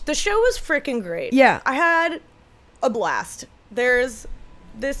so much. The show was freaking great. Yeah. I had a blast. There's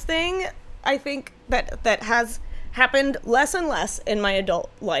this thing, I think, that has happened less and less in my adult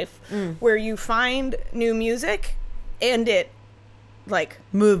life, where you find new music and it, like...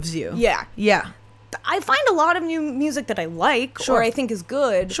 moves you. Yeah. Yeah. I find a lot of new music that I like, or I think is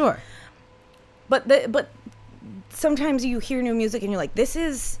good. Sure. But sometimes you hear new music and you're like, this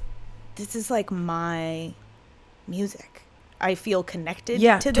is like my music. I feel connected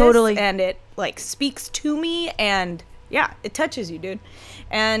to this, totally. And it like speaks to me, and yeah, it touches you, dude.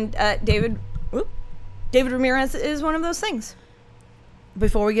 And David Ramirez is one of those things.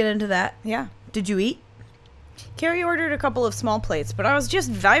 Before we get into that, yeah, did you eat? Carrie ordered a couple of small plates, but I was just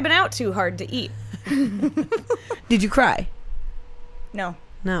vibing out too hard to eat. Did you cry? No.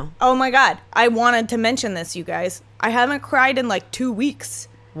 Oh my God. I wanted to mention this, you guys. I haven't cried in like 2 weeks.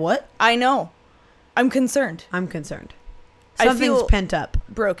 What? I know. I'm concerned. Something's pent up.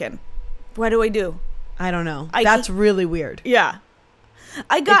 Broken. What do I do? I don't know. That's really weird. Yeah.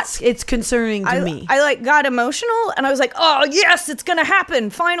 It's concerning to me. I like got emotional and I was like, oh yes, it's gonna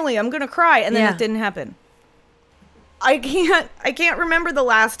happen. Finally, I'm gonna cry. And then it didn't happen. I can't remember the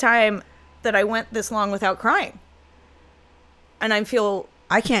last time that I went this long without crying. And I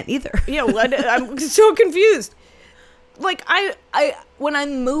can't either. Yeah, I'm so confused. Like when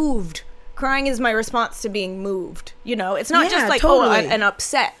I'm moved, crying is my response to being moved. You know, it's not just like totally. An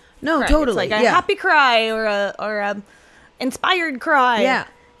upset. No, cry. totally. It's like a happy cry or a inspired cry. Yeah.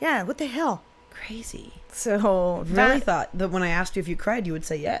 Yeah. What the hell? Crazy. So really thought that when I asked you if you cried, you would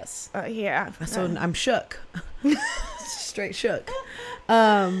say yes. Yeah. So I'm shook. Straight shook.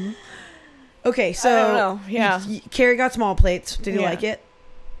 Okay, so I don't know. Yeah. Carrie got small plates. Did you like it?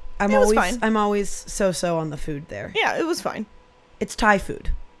 It was fine. I'm always so on the food there. Yeah, it was fine. It's Thai food,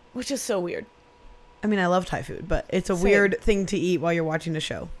 which is so weird. I mean, I love Thai food, but it's a weird thing to eat while you're watching a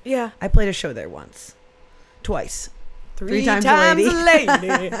show. Yeah. I played a show there once. Twice. 3 times a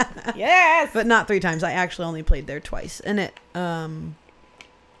lady. Yes. But not 3 times. I actually only played there twice. And it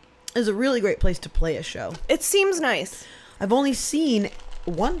is a really great place to play a show. It seems nice. I've only seen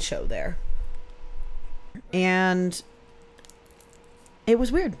one show there. And it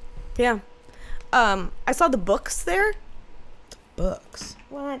was weird. Yeah. I saw the books there. books.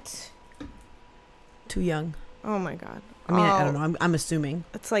 What? Too young. Oh my god. I mean, I don't know. I'm assuming.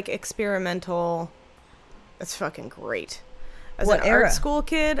 It's like experimental. It's fucking great. As What an era? art school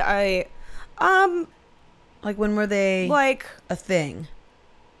kid, like when were they like a thing?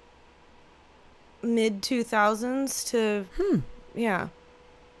 mid 2000s to yeah.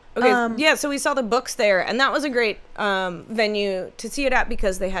 Okay, yeah, so we saw the books there, and that was a great venue to see it at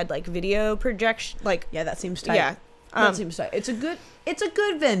because they had like video projection, like Yeah, that seems tight. yeah, That seems tight. It's a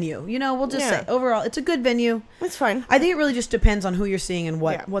good venue. You know, we'll just Yeah. say overall, it's a good venue. it's fine. I think it really just depends on who you're seeing and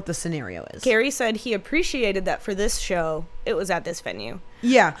Yeah. what the scenario is. Gary said he appreciated that for this show, it was at this venue.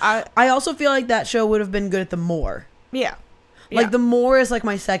 Yeah, I- I also feel like that show would have been good at the Moore. Yeah, Like Yeah. the Moore is like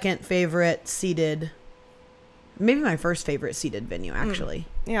my second favorite seated, maybe my first favorite seated venue actually.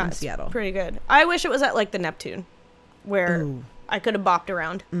 yeah, in it's Seattle. pretty good. I wish it was at like the Neptune, where Ooh. I could have bopped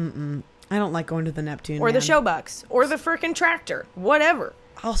around. I don't like going to the Neptune Or the man. Showbox. Or the frickin' Tractor. Whatever.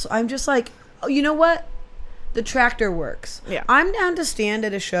 Also, I'm just like, oh, you know what? The Tractor works. Yeah. I'm down to stand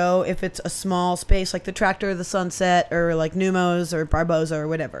at a show if it's a small space like the Tractor, the Sunset, or like Numos or Barboza or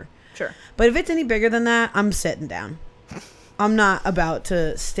whatever. Sure. But if it's any bigger than that, I'm sitting down. I'm not about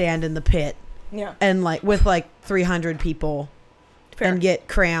to stand in the pit Yeah. and like with like 300 people Fair. and get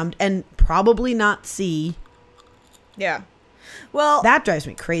crammed and probably not see. Yeah. Well. That drives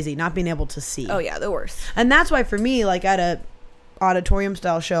me crazy, not being able to see. Oh, yeah. The worst. And that's why for me, like at a auditorium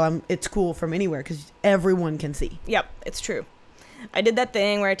style show, it's cool from anywhere because everyone can see. Yep. It's true. I did that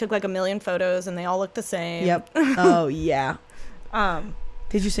thing where I took like 1 million photos and they all look the same. Yep. Oh, yeah. Um.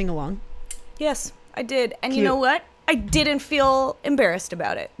 Did you sing along? Yes, I did. And you Cute. know what? I didn't feel embarrassed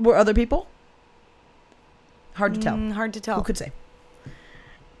about it. Were other people? Hard to tell. Hard to tell. Who could say?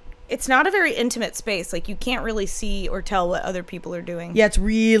 It's not a very intimate space. Like, you can't really see or tell what other people are doing. Yeah, it's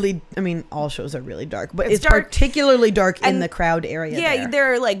really, I mean, all shows are really dark, but It's it's dark. particularly dark in And- the crowd area. Yeah,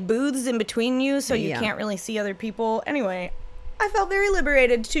 there are like booths in between you, so you Yeah. can't really see other people. Anyway, I felt very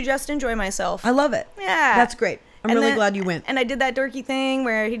liberated to just enjoy myself. I love it. Yeah. That's great. I'm And really then- glad you went. And I did that dorky thing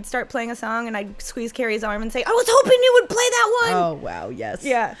where he'd start playing a song and I'd squeeze Carrie's arm and say, I was hoping you would play that one. Oh, wow, yes.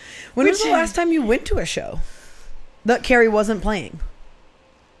 Yeah. When was Which- the last time you went to a show that Carrie wasn't playing?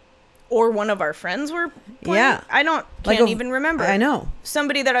 Or one of our friends were playing. Yeah. I Like can't a- even remember. I know.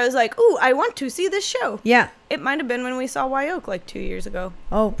 Somebody that I was like, ooh, I want to see this show. Yeah. It might have been when we saw Wyoke like 2 years ago.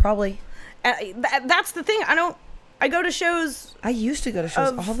 Oh, probably. And that's the thing. I go to shows I used to go to shows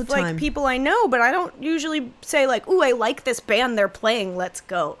of all the time. like people I know, but I don't usually say like, ooh, I like this band they're playing. Let's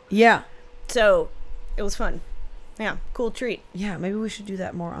go. Yeah. So it was fun. Yeah. Cool treat. Yeah, maybe we should do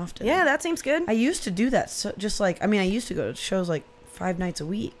that more often. Yeah, that seems good. I used to do that. So just like, I mean, I used to go to shows like 5 nights a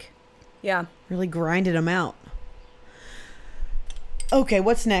week. Yeah. Really grinded them out. Okay,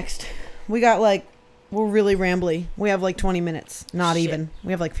 what's next? We're really rambly. We have like 20 minutes. Not Shit. even.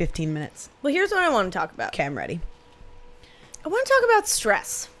 We have like 15 minutes. Well, here's what I want to talk about. Okay, I'm ready. I want to talk about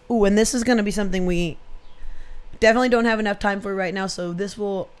stress. Ooh, and this is going to be something we definitely don't have enough time for right now, so this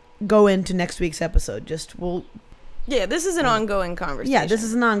will go into next week's episode. Yeah, this is an ongoing conversation. Yeah, this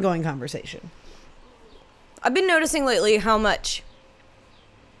is an ongoing conversation. I've been noticing lately how much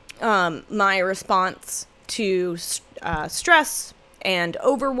my response to stress and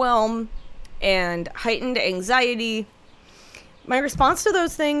overwhelm and heightened anxiety, my response to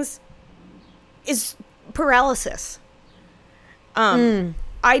those things is paralysis. I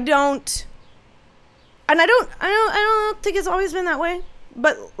don't think it's always been that way,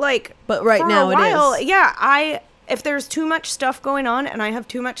 but like, But right for now a while, it is. yeah, if there's too much stuff going on and I have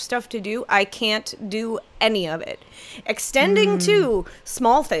too much stuff to do, I can't do any of it. Extending to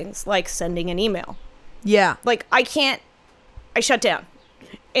small things like sending an email. Yeah. Like, I shut down.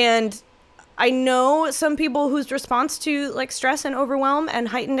 And I know some people whose response to like stress and overwhelm and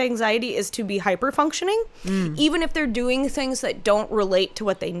heightened anxiety is to be hyper functioning, even if they're doing things that don't relate to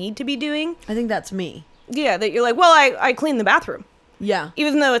what they need to be doing. I think that's me. Yeah, that you're like, well, I clean the bathroom. Yeah.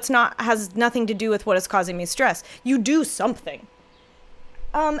 Even though has nothing to do with what is causing me stress. You do something.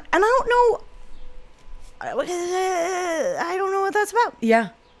 And I don't know what that's about. Yeah.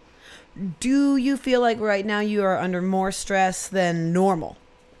 Do you feel like right now you are under more stress than normal?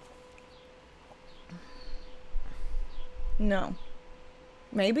 No.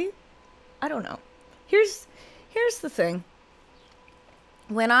 Maybe? I don't know. Here's the thing.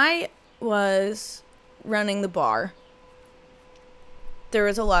 When I was running the bar, there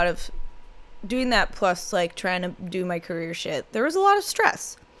was a lot of doing that plus like trying to do my career shit. There was a lot of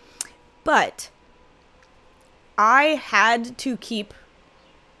stress. But I had to keep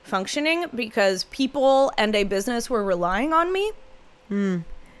functioning because people and a business were relying on me. And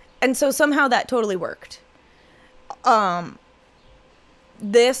so somehow that totally worked.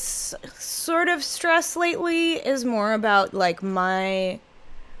 this sort of stress lately is more about like my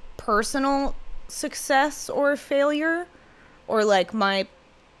personal success or failure, or like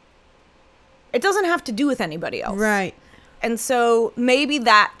it doesn't have to do with anybody else. Right. And so maybe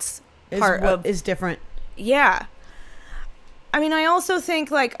that's part of is different. Yeah. I mean, I also think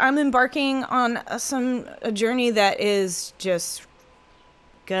like I'm embarking on a journey that is just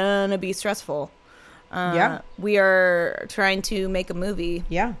gonna be stressful. We are trying to make a movie.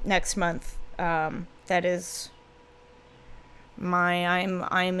 Next month. That is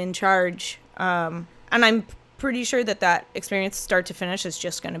I'm in charge. And I'm pretty sure that experience, start to finish, is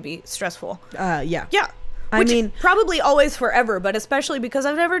just going to be stressful. Yeah. I mean, probably always forever, but especially because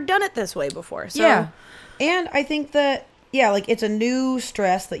I've never done it this way before. So. Yeah. And I think that, like it's a new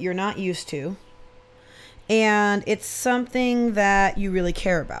stress that you're not used to. And it's something that you really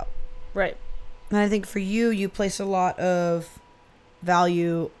care about. Right. And I think for you place a lot of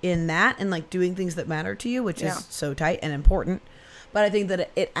value in that and like doing things that matter to you, which is so tight and important. But I think that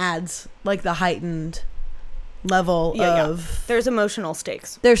it adds like the heightened level of... There's emotional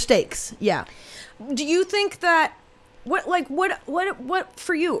stakes. There's stakes, yeah. Do you think that... What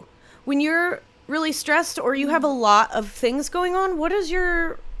for you? When you're really stressed or you have a lot of things going on, what is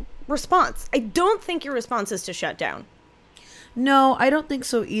your response? I don't think your response is to shut down. No, I don't think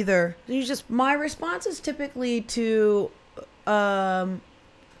so either. My response is typically to... I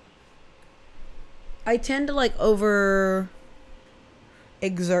tend to like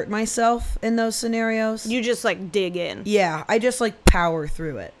exert myself in those scenarios. You just like dig in. Yeah, I just like power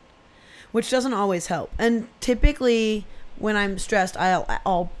through it, which doesn't always help. And typically when I'm stressed,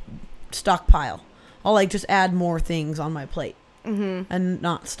 I'll stockpile. I'll like just add more things on my plate and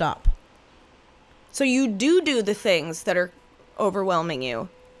not stop. So you do the things that are overwhelming you.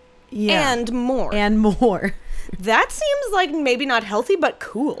 Yeah. And more. That seems like maybe not healthy, but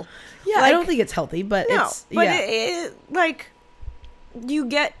cool. Yeah, like, I don't think it's healthy, but it's... But it, like, you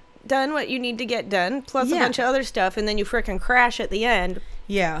get done what you need to get done, plus a bunch of other stuff, and then you frickin' crash at the end.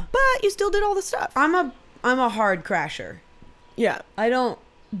 Yeah. But you still did all the stuff. I'm a hard crasher. Yeah. I don't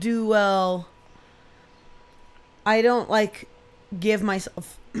do well... I don't, like, give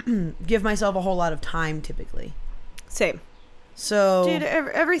myself a whole lot of time, typically. Same. So... Dude,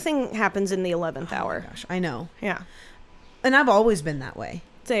 everything happens in the 11th hour. Oh my gosh, I know. Yeah. And I've always been that way.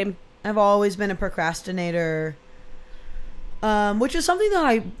 Same. I've always been a procrastinator, which is something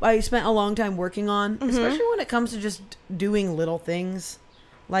that I spent a long time working on, especially when it comes to just doing little things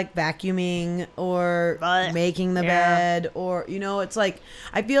like vacuuming or making the bed, or, you know, it's like,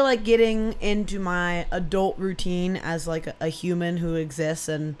 I feel like getting into my adult routine as like a human who exists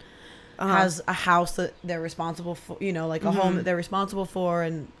and has a house that they're responsible for, you know, like a home that they're responsible for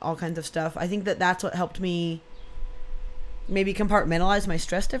and all kinds of stuff. I think that that's what helped me maybe compartmentalize my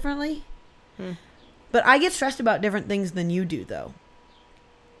stress differently. But I get stressed about different things than you do, though.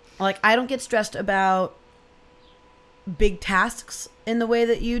 Like, I don't get stressed about big tasks in the way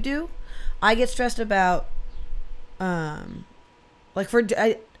that you do. I get stressed about, like,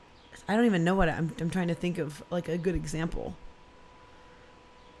 I don't even know what I'm trying to think of, like, a good example.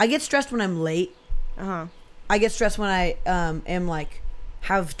 I get stressed when I'm late. I get stressed when I am, like,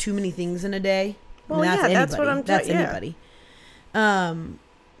 have too many things in a day. Well, that's what I'm... That's anybody.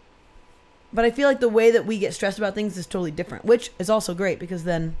 But I feel like the way that we get stressed about things is totally different, which is also great because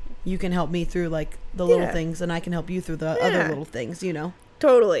then you can help me through like the little things and I can help you through the other little things, you know?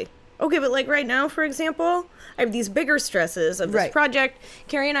 Totally. Okay, but like right now, for example, I have these bigger stresses of this project.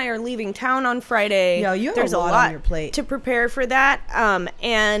 Carrie and I are leaving town on Friday. Yeah, you have a lot on your plate to prepare for that.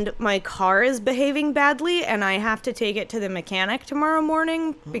 And my car is behaving badly, and I have to take it to the mechanic tomorrow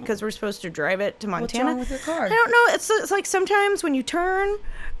morning because we're supposed to drive it to Montana. What's wrong with your car? I don't know. It's like sometimes when you turn,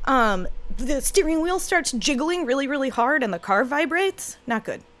 the steering wheel starts jiggling really, really hard, and the car vibrates. Not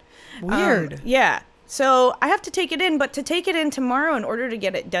good. Weird. Yeah. So I have to take it in, but to take it in tomorrow in order to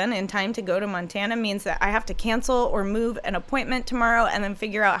get it done in time to go to Montana means that I have to cancel or move an appointment tomorrow and then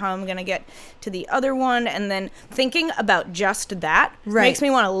figure out how I'm going to get to the other one. And then thinking about just that makes me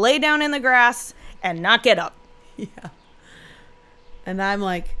want to lay down in the grass and not get up. Yeah. And I'm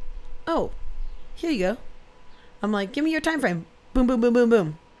like, oh, here you go. I'm like, give me your time frame. Boom, boom, boom, boom,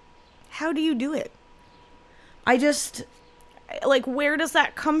 boom. How do you do it? I just... Like, where does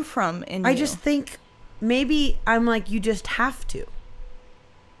that come from in you? I just think... Maybe I'm like, you just have to.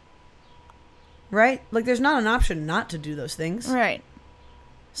 Right? Like, there's not an option not to do those things. Right.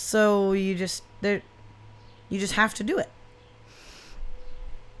 So you just have to do it.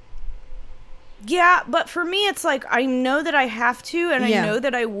 Yeah, but for me, it's like, I know that I have to, and I know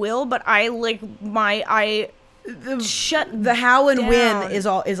that I will, but I shut the how and down. when is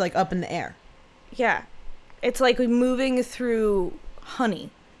like up in the air. Yeah. It's like moving through honey.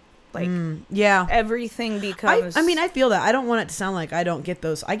 Like, yeah. everything becomes... I mean, I feel that. I don't want it to sound like I don't get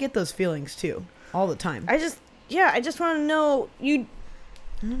those. I get those feelings, too, all the time. I just want to know, I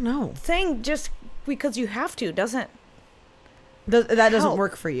don't know. saying just because you have to doesn't... That doesn't help.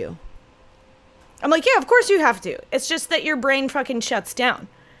 work for you. I'm like, yeah, of course you have to. It's just that your brain fucking shuts down.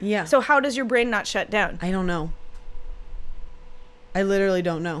 Yeah. So how does your brain not shut down? I don't know. I literally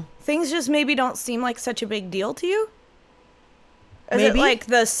don't know. Things just maybe don't seem like such a big deal to you? Is Maybe. it like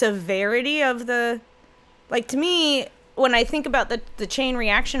the severity of the... Like, to me, when I think about the chain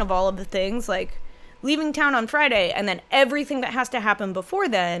reaction of all of the things, like leaving town on Friday and then everything that has to happen before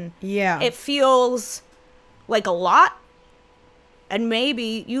then, Yeah. it feels like a lot. And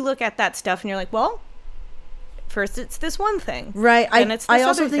maybe you look at that stuff and you're like, well, first it's this one thing. Right. Then it's this I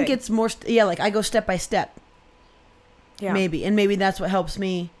also other think thing. it's more... like, I go step by step. Yeah. Maybe. And maybe that's what helps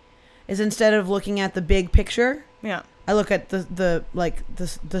me, is instead of looking at the big picture... Yeah. I look at the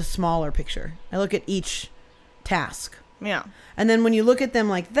smaller picture. I look at each task. Yeah. And then when you look at them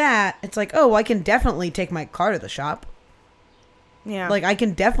like that, it's like, oh, I can definitely take my car to the shop. Yeah. Like, I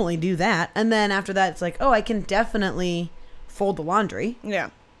can definitely do that. And then after that, it's like, oh, I can definitely fold the laundry.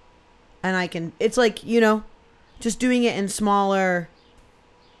 Yeah. And I can, it's like, just doing it in smaller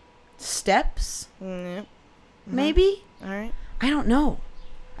steps. Mm-hmm. Maybe? All right. I don't know.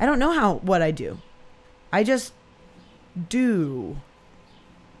 I don't know what I do. I just do.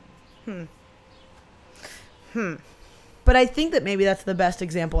 But I think that maybe that's the best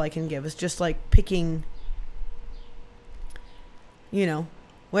example I can give, is just like picking,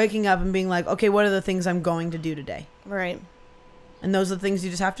 waking up and being like, okay, what are the things I'm going to do today? Right. And those are the things you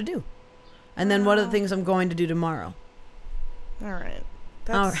just have to do. And then what are the things I'm going to do tomorrow? All right.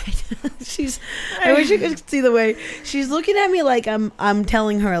 All right. I wish you could see the way she's looking at me like I'm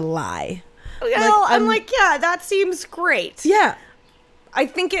telling her a lie. Well, I'm like, yeah, that seems great. Yeah. I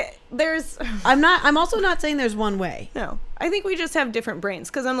think there's... I'm also not saying there's one way. No. I think we just have different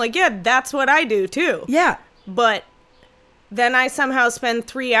brains. Because I'm like, yeah, that's what I do, too. Yeah. But then I somehow spend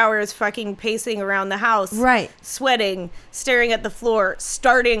 3 hours fucking pacing around the house. Right. Sweating, staring at the floor,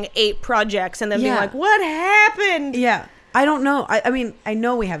 starting 8 projects, and then being Yeah. like, what happened? Yeah. I don't know. I mean, I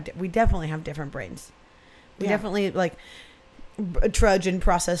know we definitely have different brains. We Yeah. definitely, like, trudge and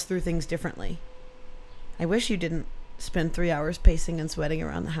process through things differently. I wish you didn't spend 3 hours pacing and sweating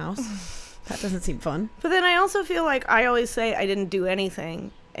around the house. That doesn't seem fun. But then I also feel like I always say I didn't do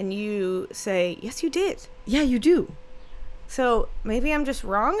anything, and you say, yes, you did. Yeah, you do. So maybe I'm just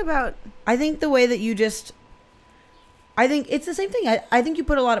wrong about... I think the way that I think it's the same thing. I think you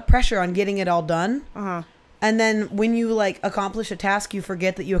put a lot of pressure on getting it all done. Uh-huh. And then when you, like, accomplish a task, you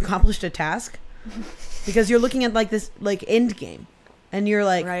forget that you accomplished a task. Because you're looking at, like, this, like, end game. And you're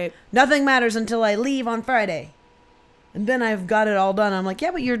like, Right. Nothing matters until I leave on Friday. And then I've got it all done. I'm like,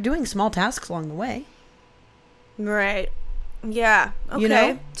 yeah, but you're doing small tasks along the way. Right. Yeah. Okay. You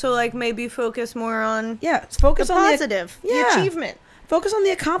know? So, like, maybe focus more on Yeah, focus the on positive, the the achievement. Focus on the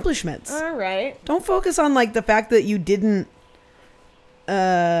accomplishments. All right. Don't focus on, like, the fact that you didn't,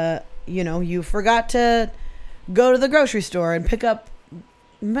 you forgot to go to the grocery store and pick up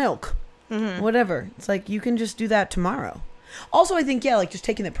milk. Mm-hmm. Whatever. It's like, you can just do that tomorrow. Also, I think, yeah, like, just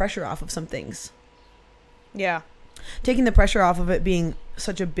taking the pressure off of some things. Yeah. Taking the pressure off of it being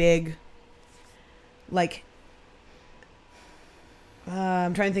such a big, like,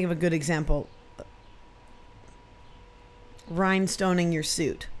 I'm trying to think of a good example. Rhinestoning your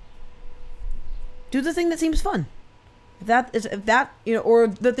suit. Do the thing that seems fun. If that, or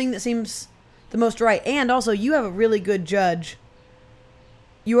the thing that seems the most right. And also, you have a really good judge.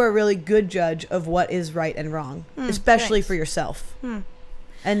 You are a really good judge of what is right and wrong, especially thanks. for yourself.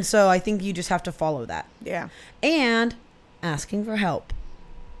 And so I think you just have to follow that. Yeah. And asking for help.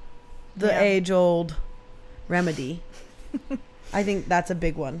 The Yeah. age-old remedy. I think that's a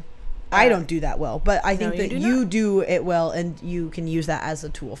big one. I don't do that well, but I think No, that you do you not. do it well, and you can use that as a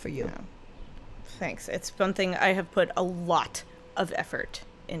tool for you. Yeah. Thanks. It's something I have put a lot of effort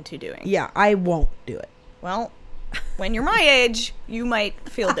into doing. Yeah, I won't do it. Well, when you're my age, you might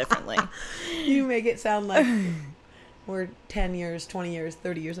feel differently. You make it sound like we're 10 years, 20 years,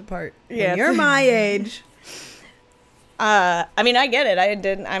 30 years apart. Yeah. When you're my age. I mean, I get it. I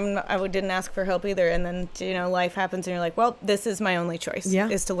didn't ask for help either. And then, life happens and you're like, well, this is my only choice. Yeah.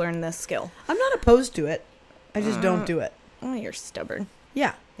 Is to learn this skill. I'm not opposed to it. I just don't do it. Oh, you're stubborn.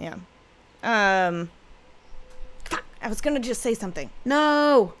 Yeah. Yeah. Fuck, I was going to just say something.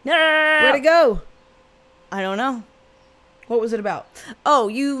 No. No. Where'd it go? I don't know. What was it about? Oh,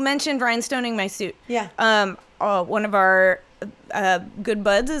 you mentioned rhinestoning my suit. Yeah. one of our good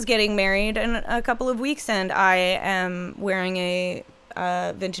buds is getting married in a couple of weeks, and I am wearing a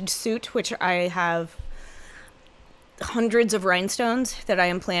vintage suit, which I have hundreds of rhinestones that I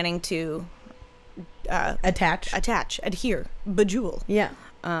am planning to adhere, bejewel. Yeah.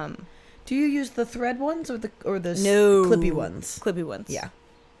 Do you use the thread ones or the no clippy ones? Clippy ones. Yeah.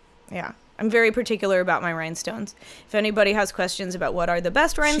 Yeah. I'm very particular about my rhinestones. If anybody has questions about what are the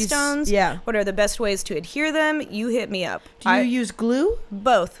best rhinestones, what are the best ways to adhere them, you hit me up. Do you use glue?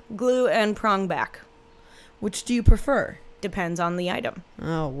 Both. Glue and prong back. Which do you prefer? Depends on the item.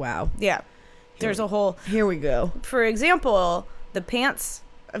 Oh, wow. Yeah. There's a whole... Here we go. For example, the pants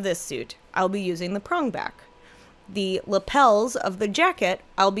of this suit, I'll be using the prong back. The lapels of the jacket,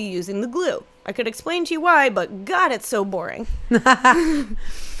 I'll be using the glue. I could explain to you why, but God, it's so boring.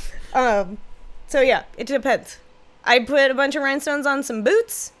 So yeah, it depends. I put a bunch of rhinestones on some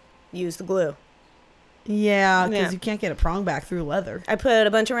boots, use the glue. Yeah, because you can't get a prong back through leather. I put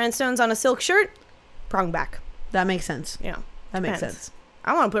a bunch of rhinestones on a silk shirt, prong back. That makes sense. Yeah. That makes sense.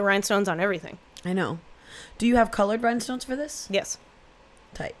 I want to put rhinestones on everything. I know. Do you have colored rhinestones for this? Yes.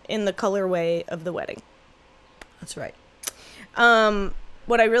 Tight. In the colorway of the wedding. That's right.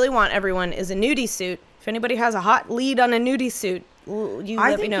 What I really want, everyone, is a nudie suit. If anybody has a hot lead on a nudie suit,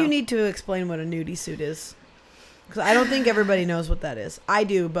 I think you need to explain what a nudie suit is. Because I don't think everybody knows what that is. I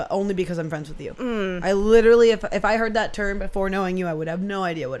do, but only because I'm friends with you. I literally, if I heard that term before knowing you, I would have no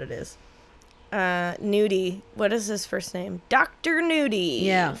idea what it is. Nudie, what is his first name? Dr. Nudie.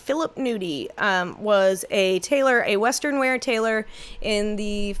 Yeah. Philip Nudie was a tailor, a Western wear tailor in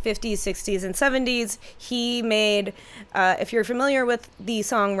the 50s, 60s, and 70s. He made, if you're familiar with the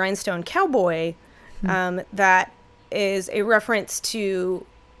song Rhinestone Cowboy, that is a reference to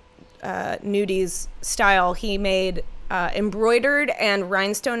Nudie's style. He made embroidered and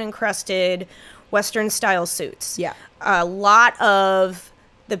rhinestone encrusted Western style suits. Yeah. A lot of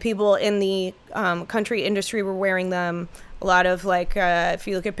the people in the country industry were wearing them. A lot of, like, if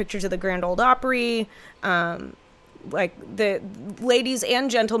you look at pictures of the Grand Ole Opry, like the ladies and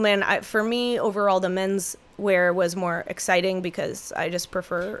gentlemen, for me, overall, the men's wear was more exciting because I just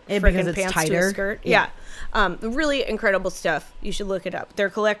prefer freaking pants tighter. To a skirt. Yeah. Really incredible stuff. You should look it up. They're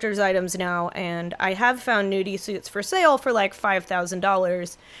collector's items now, and I have found nudie suits for sale for like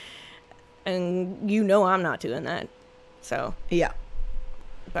 $5,000, and you know I'm not doing that. So yeah.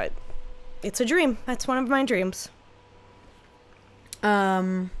 But it's a dream. That's one of my dreams.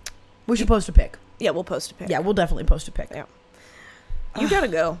 We should post a pic. Yeah, we'll post a pic. Yeah, we'll definitely post a pic. Yeah. You gotta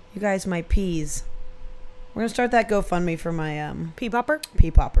go. You guys, my peas. We're gonna start that GoFundMe for my pea popper.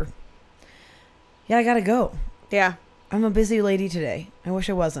 Pea popper. Yeah, I gotta go. Yeah. I'm a busy lady today. I wish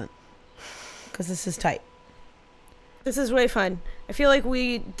I wasn't, because this is tight. This is way fun. I feel like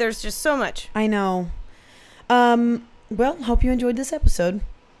there's just so much. I know. Well, hope you enjoyed this episode.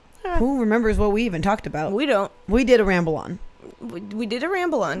 Who remembers what we even talked about? We don't. We did a ramble on. We did a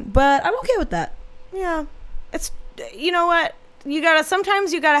ramble on. But I'm okay with that. Yeah. It's, you know what?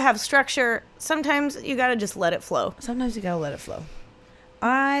 Sometimes you gotta have structure. Sometimes you gotta just let it flow. Sometimes you gotta let it flow.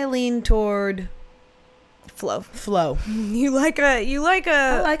 I lean toward flow. I like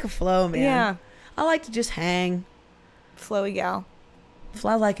a flow, man. Yeah. I like to just hang. Flowy gal.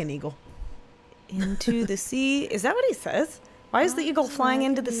 Fly like an eagle. Into the sea. Is that what he says? Why is the eagle flying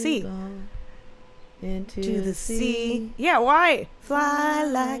into the sea? Into the sea. Yeah, why? Fly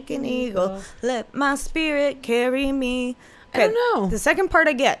like an eagle. Let my spirit carry me. Okay, I don't know. The second part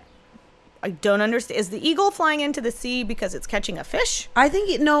I get. I don't understand. Is the eagle flying into the sea because it's catching a fish? I think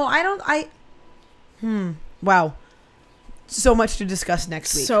Wow. So much to discuss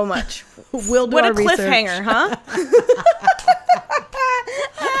next week. So much. We'll do what our a cliffhanger, research. Huh?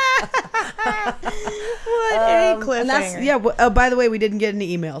 What a cliffhanger. By the way, we didn't get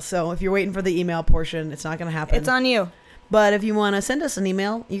any email, so if you're waiting for the email portion, it's not going to happen. It's on you. But if you want to send us an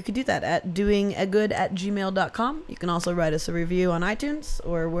email, you could do that at doingagood@gmail.com. You can also write us a review on iTunes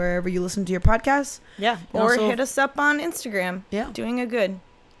or wherever you listen to your podcasts. Yeah. Or hit us up on Instagram. Yeah. Doing a good.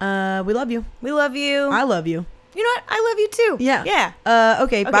 We love you. We love you. I love you. You know what? I love you too. Yeah. Yeah.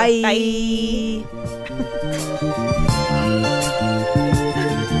 Okay. Bye. Bye.